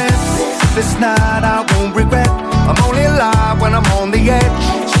know this night I won't regret. I'm only alive when I'm on the edge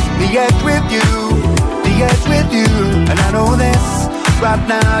with you, the edge with you. And I know this, right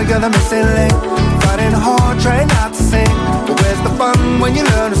now you're the missing link. Fighting hard, trying not to sink. But where's the fun when you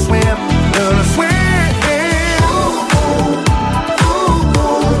learn to swim? Learn to swim.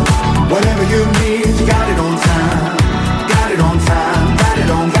 Whatever you need, you got it on time. Got it on time, got it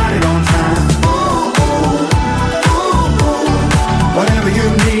on time. Whatever you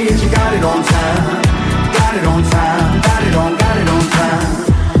need, you got it on time. Got it on time, got it on time.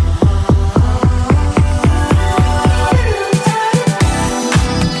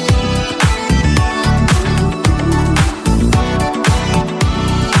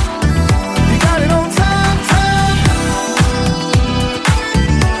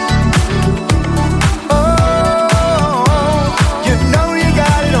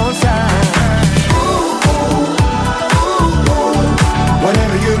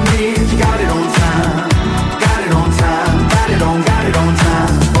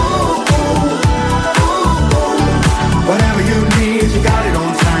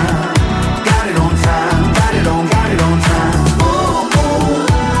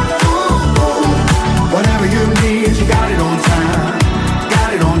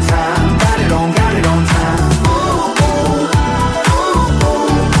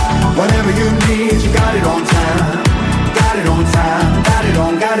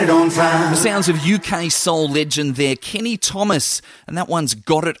 Sounds of UK soul legend there, Kenny Thomas, and that one's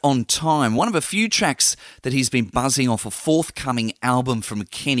Got It On Time. One of a few tracks that he's been buzzing off a forthcoming album from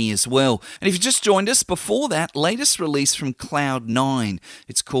Kenny as well. And if you just joined us, before that, latest release from Cloud9.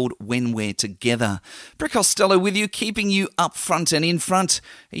 It's called When We're Together. Brett Costello with you, keeping you up front and in front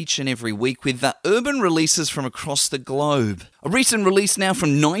each and every week with the urban releases from across the globe. A recent release now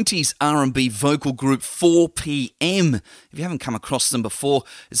from 90s R&B vocal group 4PM. If you haven't come across them before,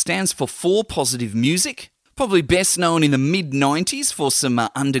 it stands for 4 Positive Music. Probably best known in the mid-90s for some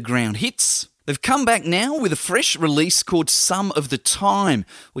underground hits. They've come back now with a fresh release called Some of the Time.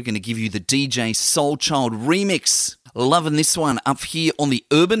 We're going to give you the DJ Soulchild remix. Loving this one up here on the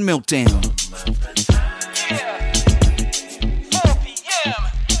Urban Meltdown.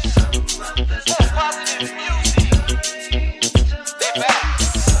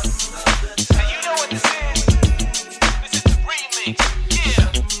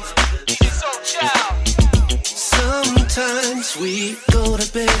 Sometimes we go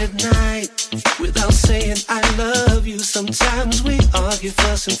to bed at night without saying I love you. Sometimes we argue,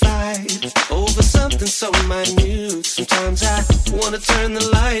 fuss and fight over something so minute. Sometimes I wanna turn the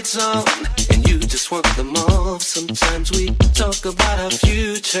lights on and you just want them off. Sometimes we talk about our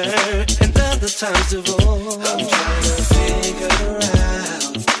future and other times divorce. I'm trying to figure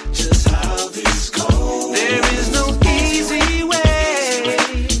out just how this goes. There is no easy way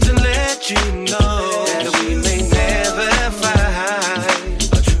to let you know that we may never find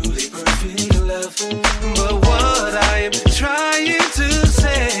a truly perfect love. But what I am trying to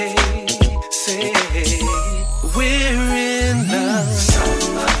say, we're in love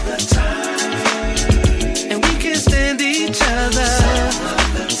some of the time, and we can stand each other some of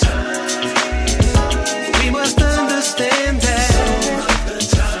the time. We must understand that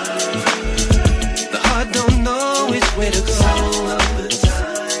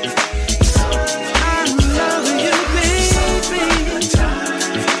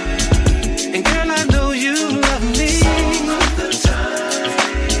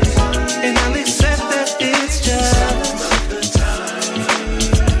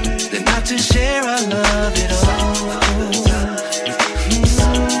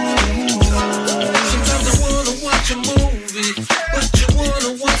you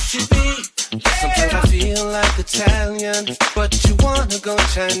wanna worship me. Sometimes I feel like Italian, but you wanna go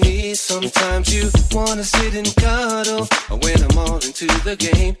Chinese. Sometimes you wanna sit and cuddle when I'm all into the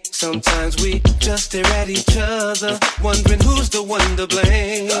game. Sometimes we just stare at each other, wondering who's the one to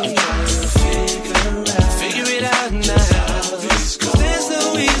blame. Figure it out now. 'Cause there's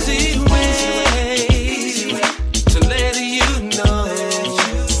no easy way to let you know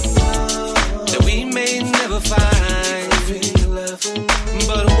that we may never find.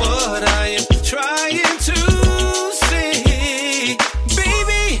 But what I am trying to say,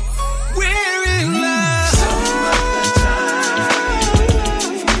 baby, we're in love. Some of the time,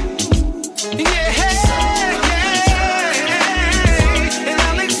 yeah, and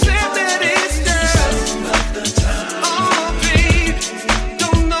I'll accept that it's done. Some of the time, oh, babe,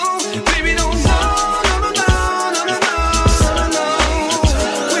 don't know, baby, don't know, no,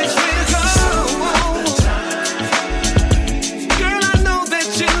 which way to go. Girl, I know that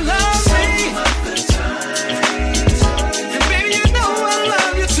you love me, and baby, you know I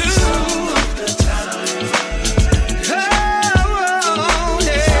love you too. Oh,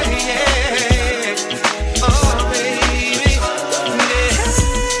 yeah, oh, baby,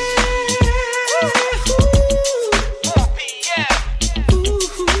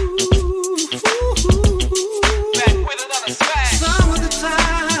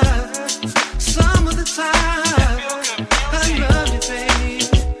 Some of the time, I love you, baby.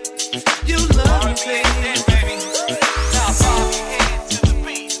 You love me, baby. Now bob your head to the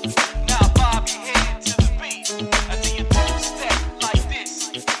beat. Now bob your head to the beat. Do you two-step like this?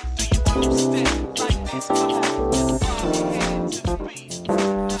 Do you two-step like this? Come on, bob your head to the beat.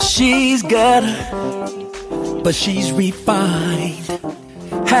 She's good, but she's refined.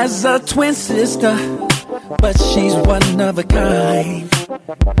 Has a twin sister, but she's one of a kind.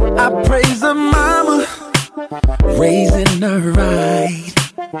 I praise her mama, raising her right.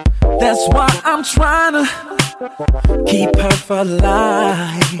 That's why I'm trying to keep her for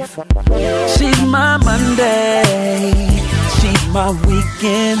life. She's my Monday, she's my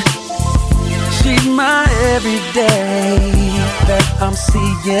weekend, she's my everyday that I'm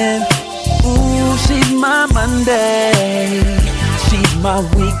seeing. Ooh, she's my Monday, she's my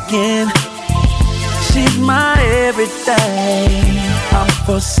weekend, she's my everything I'm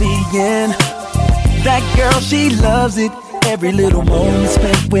foreseeing. That girl, she loves it. Every little moment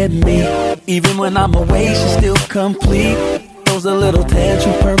spent with me. Even when I'm away, she's still complete. Throws a little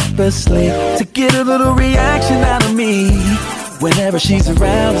tantrum purposely to get a little reaction out of me. Whenever she's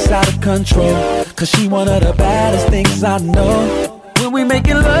around, it's out of control. 'Cause she one of the baddest things I know. When we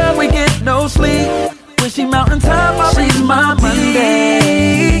making love, we get no sleep. When she mountaintop, she's my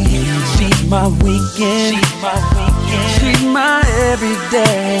Monday, she's my weekend, she's my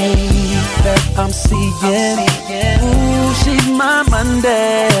everyday that I'm seeing. Ooh, she's my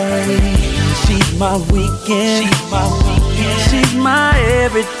Monday, she's my weekend, she's my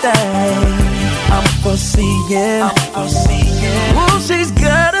everything I'm foreseeing. Ooh, she's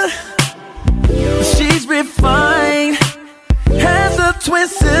got her, she's refined. Has a twin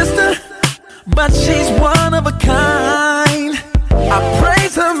sister, but she's one of a kind. I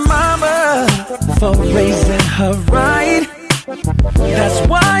praise her mama for raising her right. That's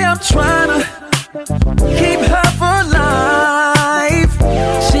why I'm trying to keep her for life.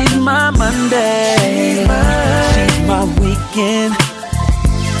 She's my Monday, she's my weekend,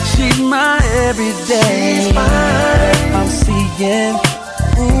 she's my everyday I'm seeing.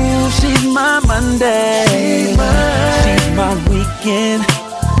 Ooh, she's my Monday, she's my weekend,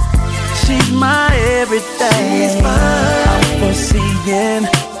 she's my everything I'm foreseeing.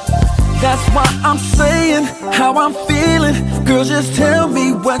 That's why I'm saying how I'm feeling. Girl, just tell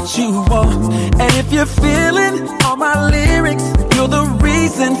me what you want. And if you're feeling all my lyrics, you're the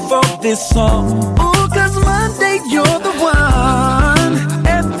reason for this song. Ooh, 'cause Monday, you're the one.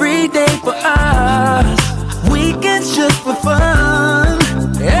 Every day for us, weekends just for fun.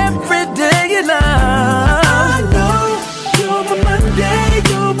 Every day you love. I know you're my Monday,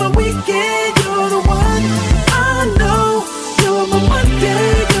 you're my weekend, you're the one. I know you're my Monday,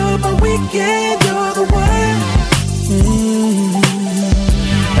 you're my weekend, you're the one.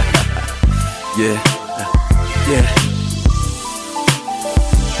 Yeah, yeah.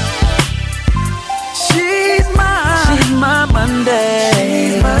 She's my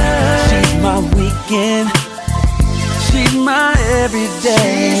Monday, she's my weekend, she's my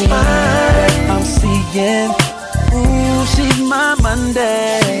everyday I'm seeing. Ooh, she's my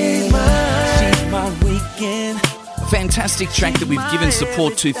Monday, she's my weekend. Fantastic track that we've given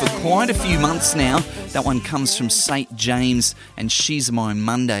support to for quite a few months now. That one comes from St. James and She's My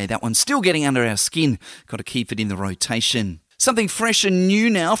Monday. That one's still getting under our skin. Got to keep it in the rotation. Something fresh and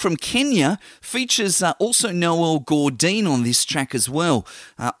new now from Kenya features also Noel Gordine on this track as well.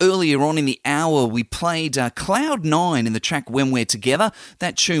 Earlier on in the hour, we played Cloud9 in the track When We're Together.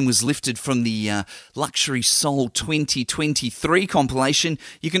 That tune was lifted from the Luxury Soul 2023 compilation.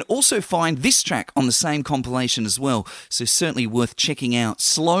 You can also find this track on the same compilation as well, so certainly worth checking out.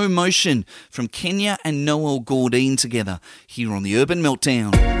 Slow Motion from Kenya and Noel Gordine together here on the Urban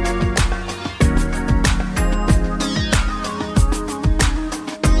Meltdown.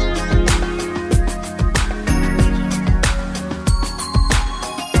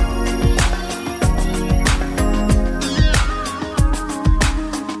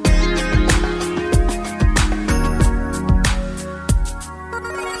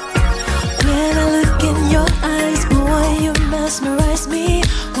 Mesmerize me,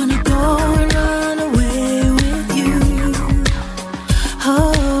 wanna go and run away with you.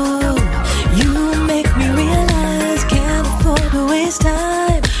 Oh, you make me realize can't afford to waste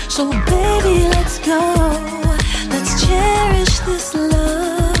time. So baby, let's go. Let's cherish this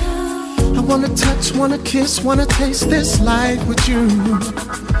love. I wanna touch, wanna kiss, wanna taste this life with you.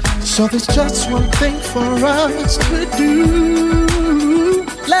 So there's just one thing for us to do.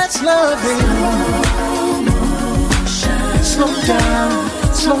 Let's love it. Slow down,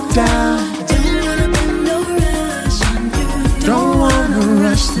 slow down. Don't wanna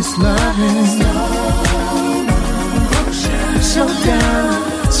rush this loving. Slow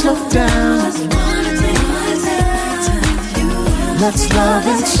down, slow down. Let's love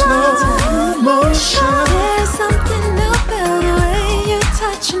in slow motion. There's something about the way you're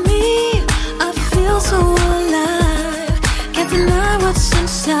touching me. I feel so alive. Can't deny what's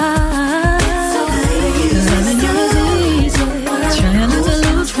inside. Trying to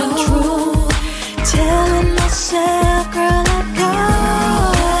lose control, telling myself, girl, let go.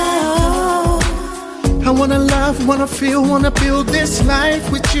 I wanna love, wanna feel, wanna build this life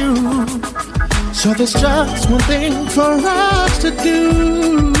with you. So there's just one thing for us to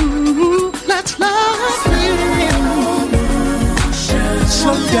do. Let's love it.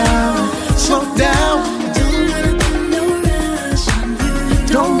 Slow down, slow down.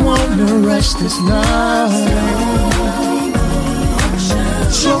 Don't wanna rush this love.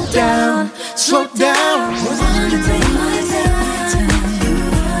 Slow down, slow down.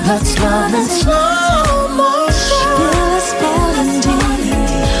 Let's love in slow motion. Let's fall in deep,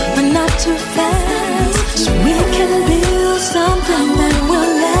 but not too fast, so we can build something that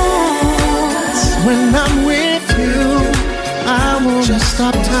will last. When I'm with you, I won't just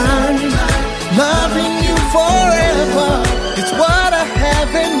stop time. Loving you forever, it's what I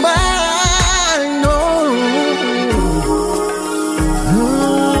have in mind.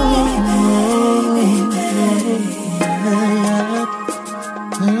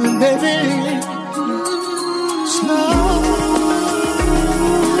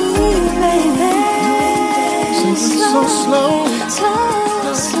 So slow, slow,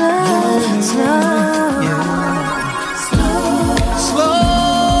 slow, slow, slow.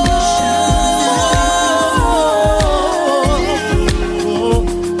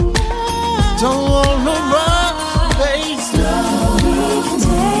 Don't wanna run, baby. We can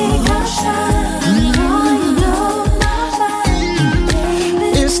take our time.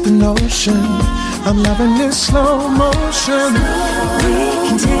 It's the notion. I'm loving this slow motion. We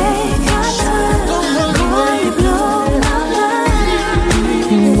can take our time.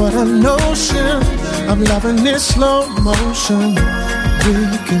 What a notion. I'm loving this slow motion. We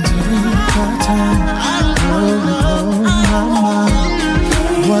can take our time. Oh, mama.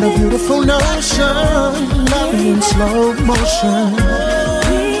 What a beautiful notion. Loving in slow motion.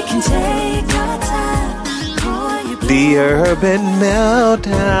 We can take our time. The Urban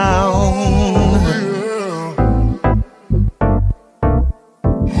Meltdown.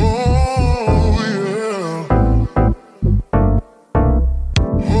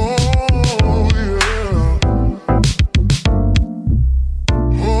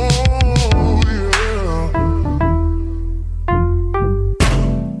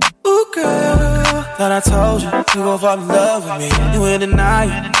 I told you, you gon' fall in love with me. You in the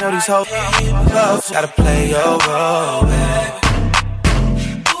night, know these hoes love. Gotta play your role, baby.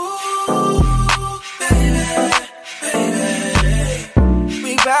 Ooh, baby.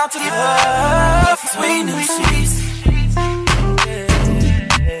 We bout to get up between them sheets.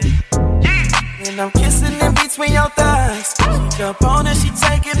 And I'm kissing in between your thighs. Jump on and she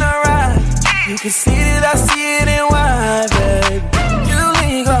taking a ride. You can see that I see it in wine, baby. You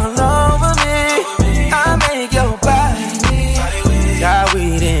lean all over me. I make your body. Got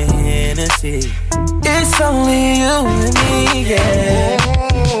weed in Hennessy. It's only you and me, yeah.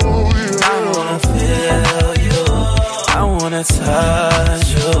 I wanna feel you. I wanna wanna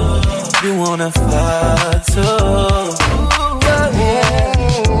touch you. You wanna fuck too.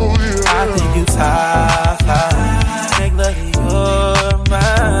 I think you top high. Make love to your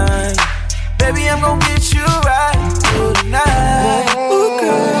mind. Baby, I'm gon' get you right tonight. Ooh,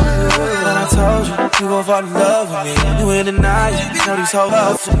 girl. But I told you, you gon' fall in love with me. You in the night, you know these hoes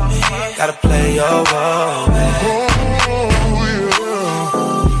up for me. Gotta play your role, baby.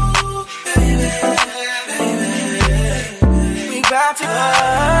 We bout to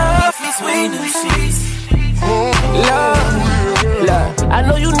love between the sheets. Love, I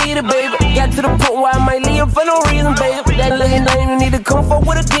know you need it, baby. Got to the point where I might leave for no reason, baby. That looking name, you need to come fuck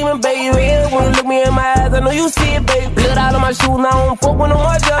with a demon, baby. When you look me in my eyes, I know you see it, baby. Blood out of my shoes, now I don't fuck with no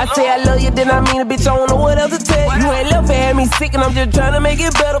more job. I say I love you, then I mean it, bitch. I don't know what else to tell you. You ain't left and had me sick, and I'm just trying to make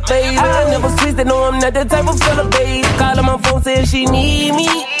it better, baby. I never switched it, no, I'm not that type of fella, baby. Calling my phone saying she need me.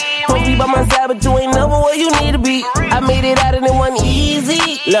 Don't be by my side, but you ain't never where you need to be. I made it out and it wasn't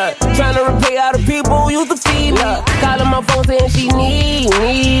easy. Look, trying to repay all the people who used to feed me. Calling my phone saying she need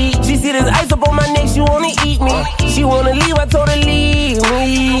me. She see this ice up on my neck, she wanna eat me. She wanna leave, I told her leave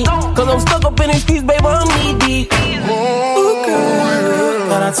me. Cause I'm stuck up in these streets, baby, I'm knee deep. Ooh, girl.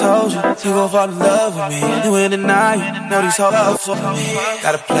 But I told you, you gon' fall in love with me. You in the night, you know these hoes up for me.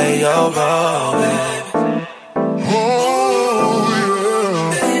 Gotta play your role, baby.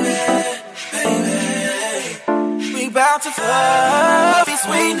 About to fuck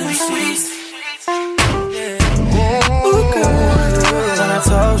between the sheets. Ooh, girl. And I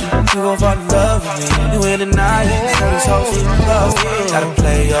told you, you gon' fall in love with me. You in the night, you know these hoes in love. Gotta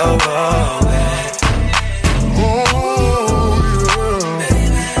play your role, baby.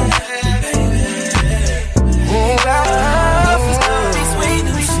 Between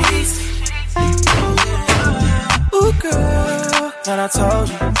the sheets. Ooh, girl. And I told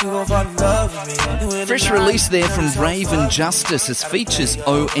you, you gon' fall in love with me. Fresh release there from Raven Justice. It features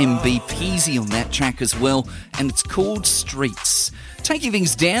OMB Peasy on that track as well, and it's called Streets. Taking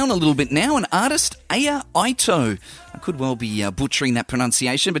things down a little bit now, an artist, Aya Ito. I could well be butchering that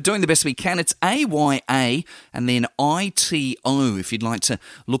pronunciation, but doing the best we can. It's AYA and then ITO if you'd like to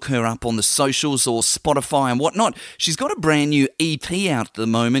look her up on the socials or Spotify and whatnot. She's got a brand new EP out at the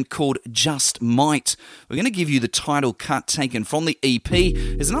moment called Just Might. We're going to give you the title cut taken from the EP.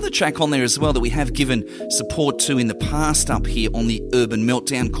 There's another track on there as well that we have given support to in the past up here on the Urban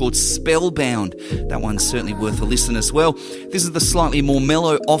Meltdown called Spellbound. That one's certainly worth a listen as well. This is the slightly more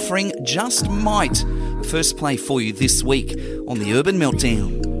mellow offering, Just Might. The first play for you this week on the Urban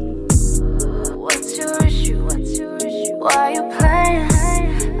Meltdown. What's your issue? Why you playing?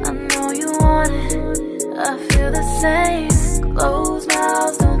 I know you want it. I feel the same. Closed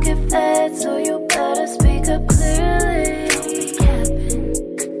mouths don't get fed, so you better speak up clearly.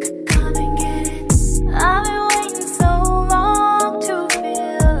 Come and get it. I've been waiting so long to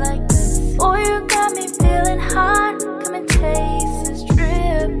feel like this. Boy, you got me feeling hot. Come and taste this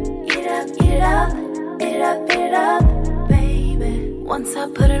drip. Eat up, baby. Once I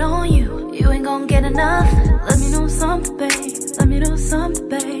put it on you, you ain't gon' get enough. Let me know something, babe.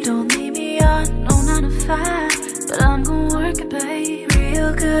 Don't leave me on, no 9 to 5, but I'm gon' work it, babe.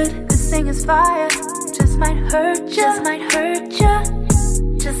 Real good, this thing is fire. Just might hurt ya,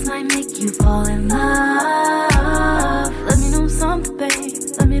 just might make you fall in love. Let me know something,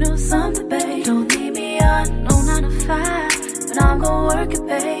 babe. Don't leave me on, no 9 to 5, but I'm gon' work it,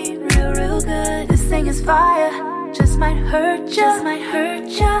 babe. Real good, this thing is fire. Just might hurt ya,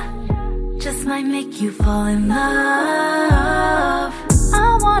 just might make you fall in love.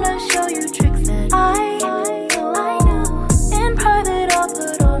 I wanna show you tricks that I know. In private, I'll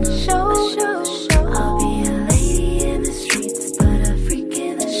put on a show. I'll be a lady in the streets, but a freak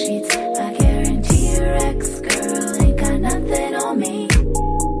in the sheets. I guarantee your ex-girl ain't got nothing on me.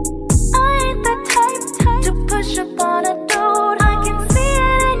 I ain't the type to push up on a dude. I can see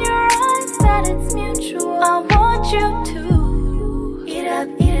it in your eyes that it's mutual. I want you to eat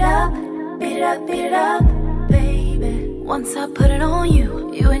up, baby. Once I put it on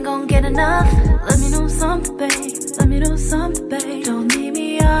you, you ain't gon' get enough. Let me know something, babe. Don't leave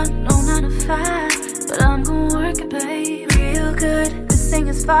me on, no 9 to 5, but I'm gon' work it, babe. Real good, this thing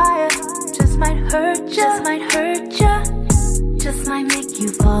is fire. Just might hurt ya, just might make you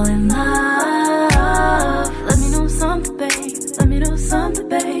fall in love. Let me know something,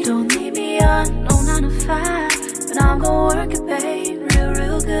 babe. Don't leave me on, no 9 to 5, but I'm gon' work it, babe.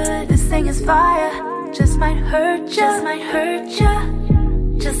 Real good, this thing is fire. Just might hurt ya,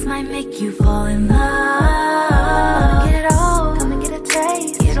 just might make you fall in love. Get it all, come and get a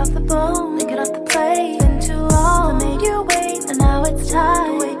taste. Get off the bone, get off the plate. Been too long to make you wait, and now it's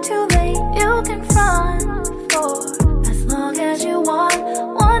time. Way too late, you can front for as long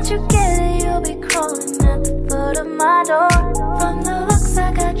you get it, you'll be crawling at the foot of my door. From the looks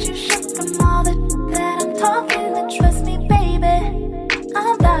I got you shook from all the that I'm talking. And trust me, baby,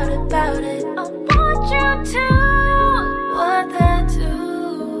 I'm about it. I want you to what that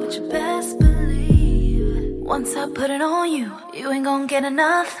do, but you best believe once I put it on you, you ain't gon' get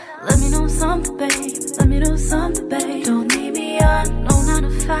enough. Let me know something, babe. Let me know something, babe. Don't need me on no 9 to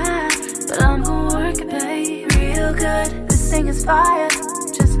 5, but I'm gon' work it, babe, real good. This thing is fire.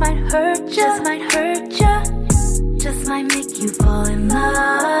 Just might hurt ya, just might hurt ya, just might make you fall in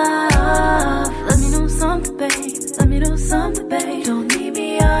love. Let me know something, babe. Let me know something, babe. Don't need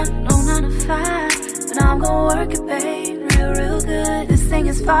me on no 9 to 5, but I'm gon' work it, babe, real good. This thing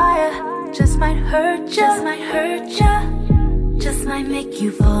is fire. Just might hurt ya, just might hurt ya, just might make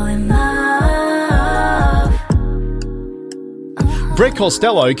you fall in love. Brett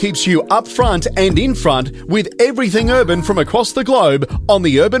Costello keeps you up front and in front with everything urban from across the globe on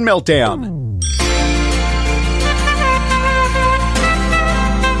the Urban Meltdown.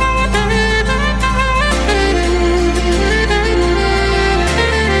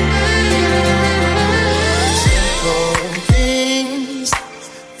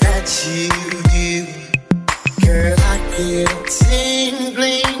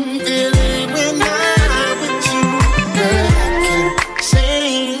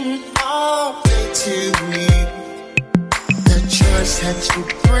 That you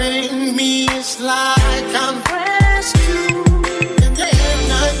bring me is like I'm rescued in the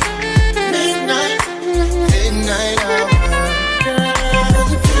midnight hour.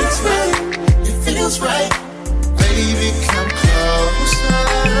 It feels right, baby, come closer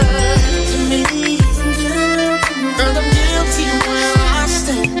to me. Girl, I'm guilty where I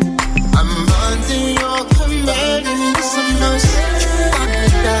stand. I'm under your command, and it's a mercy. Lock me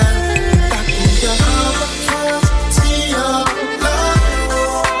down, lock me down. See your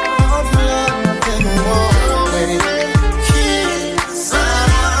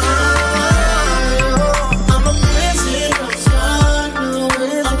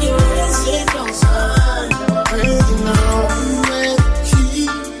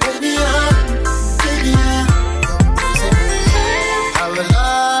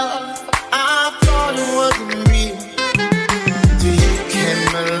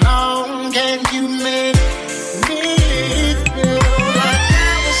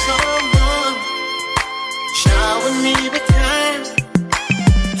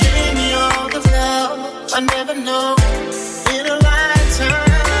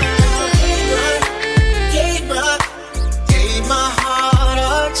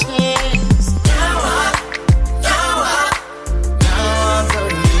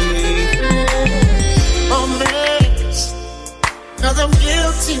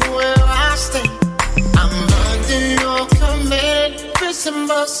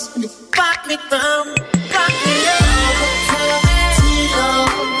back me down, back me up, see your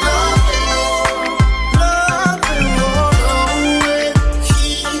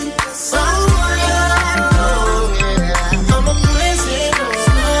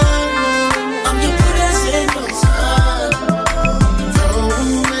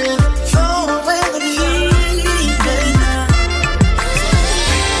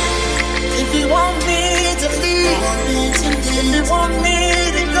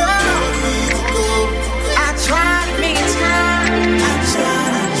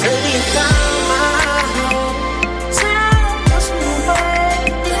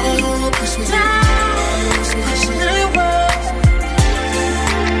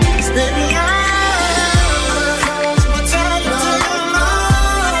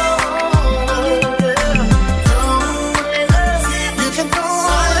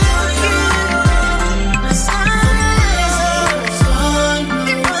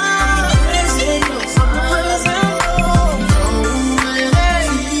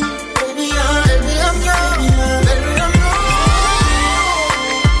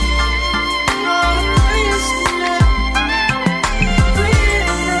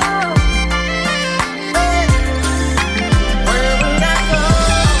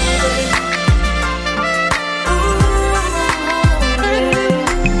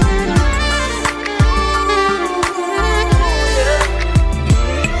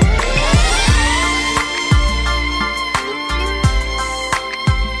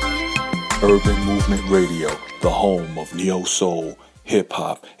Urban Movement Radio, the home of neo soul, hip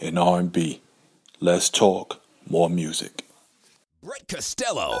hop, and R&B. Let's talk more music. Brett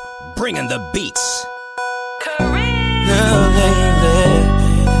Costello, bringing the beats. Now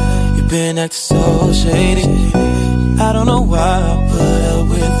lately, you've been acting so shady. I don't know why I put up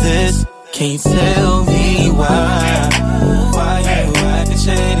with this. Can you tell me why? Why you acting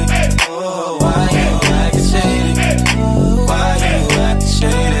shady?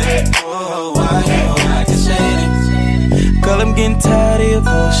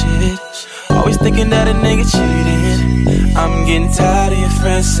 I'm getting tired of your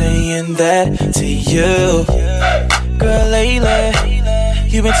friends saying that to you. Girl, lately,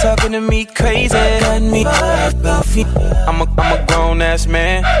 you been talking to me crazy. Got me I'm a grown-ass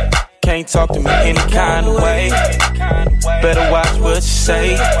man. Can't talk to me any kind of way. Better watch what you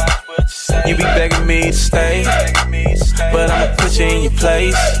say. You be begging me to stay, but I'ma put you in your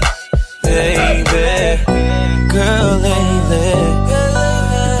place, baby. Girl, lately,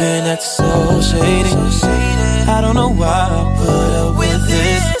 you been acting so shady. I don't know why I put up with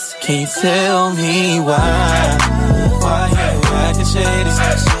this. Can you tell me why? Why you acting shady?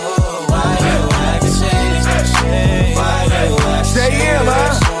 Why you acting shady? Why you acting shady?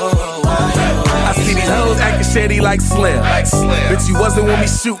 I see these hoes acting shady like Slim. Bitch, you wasn't with me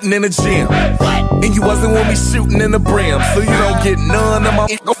shooting in the gym. And you wasn't with me shooting in the brim. So you don't get none of my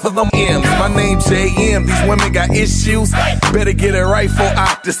M's. My name JM, these women got issues. Better get it right before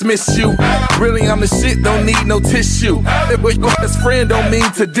I dismiss you. Really, I'm the shit, don't need no tissue. Best friend don't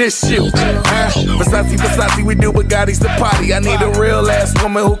mean to dish you. Versace, we do Bugattis the potty. I need a real ass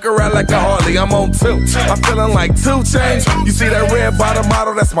woman who can ride like a Harley. I'm on 2. I'm feeling like 2 Chainz. You see that red bottom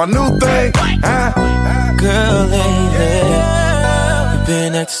model, that's my new thing. Girl, lately, you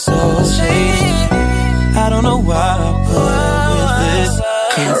been acting so shady. I don't know why I put up with this.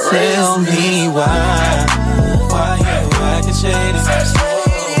 Can't tell me why. Why you acting shady?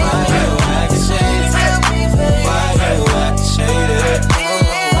 Why you acting shady? Why you acting shady?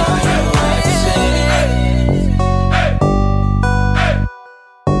 Why you acting shady?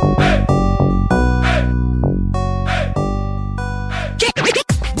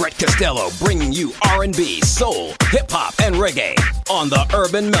 Brett Costello bringing you R&B, soul, hip-hop, and reggae on the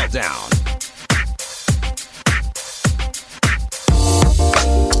Urban Meltdown.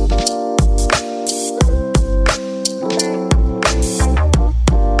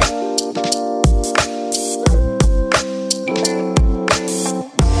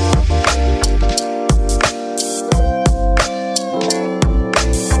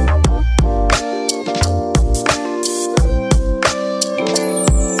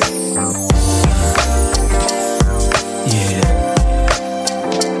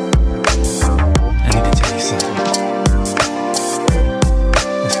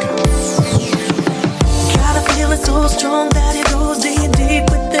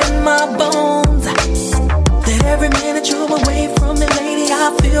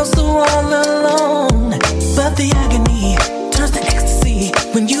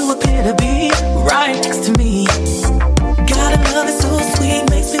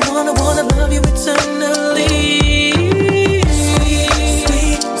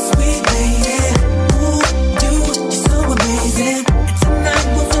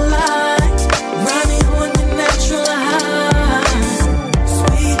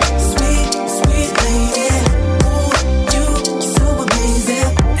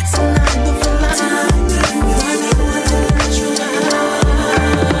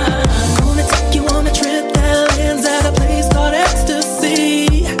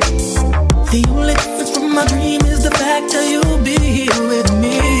 The only difference from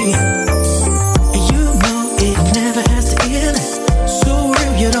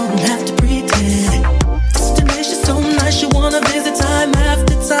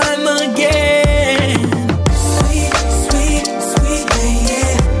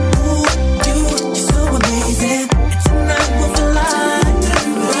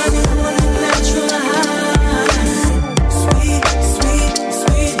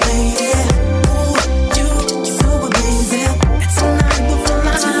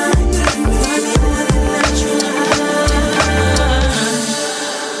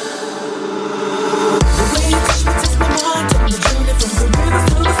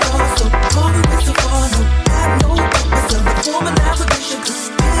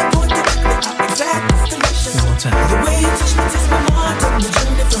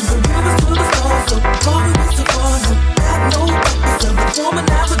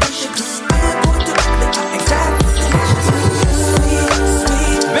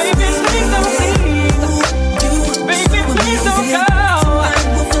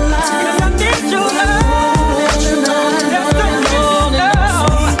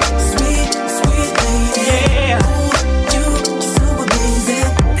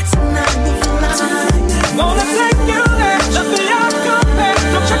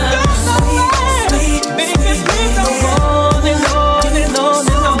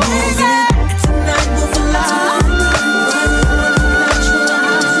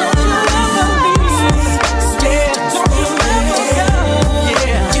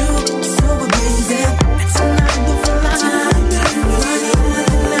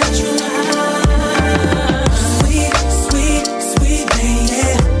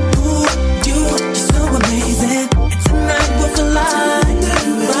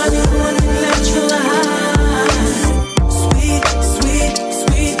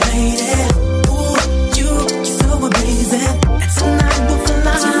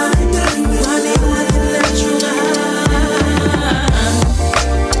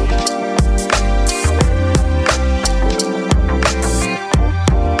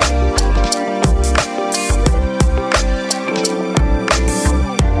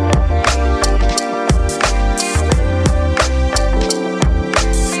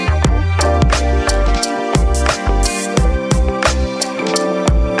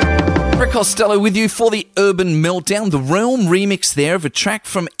Costello with you for the Urban Meltdown, the Realm remix there of a track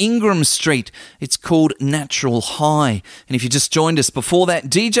from Ingram Street. It's called Natural High. And if you just joined us before that,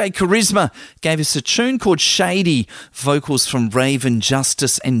 DJ Charisma gave us a tune called Shady, vocals from Raven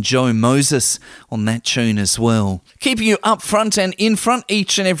Justice and Joe Moses on that tune as well. Keeping you up front and in front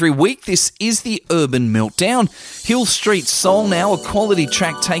each and every week, this is the Urban Meltdown. Hill Street Soul now, a quality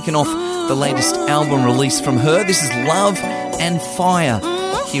track taken off the latest album release from her. This is Love and Fire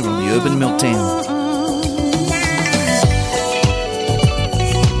here on the Urban Meltdown.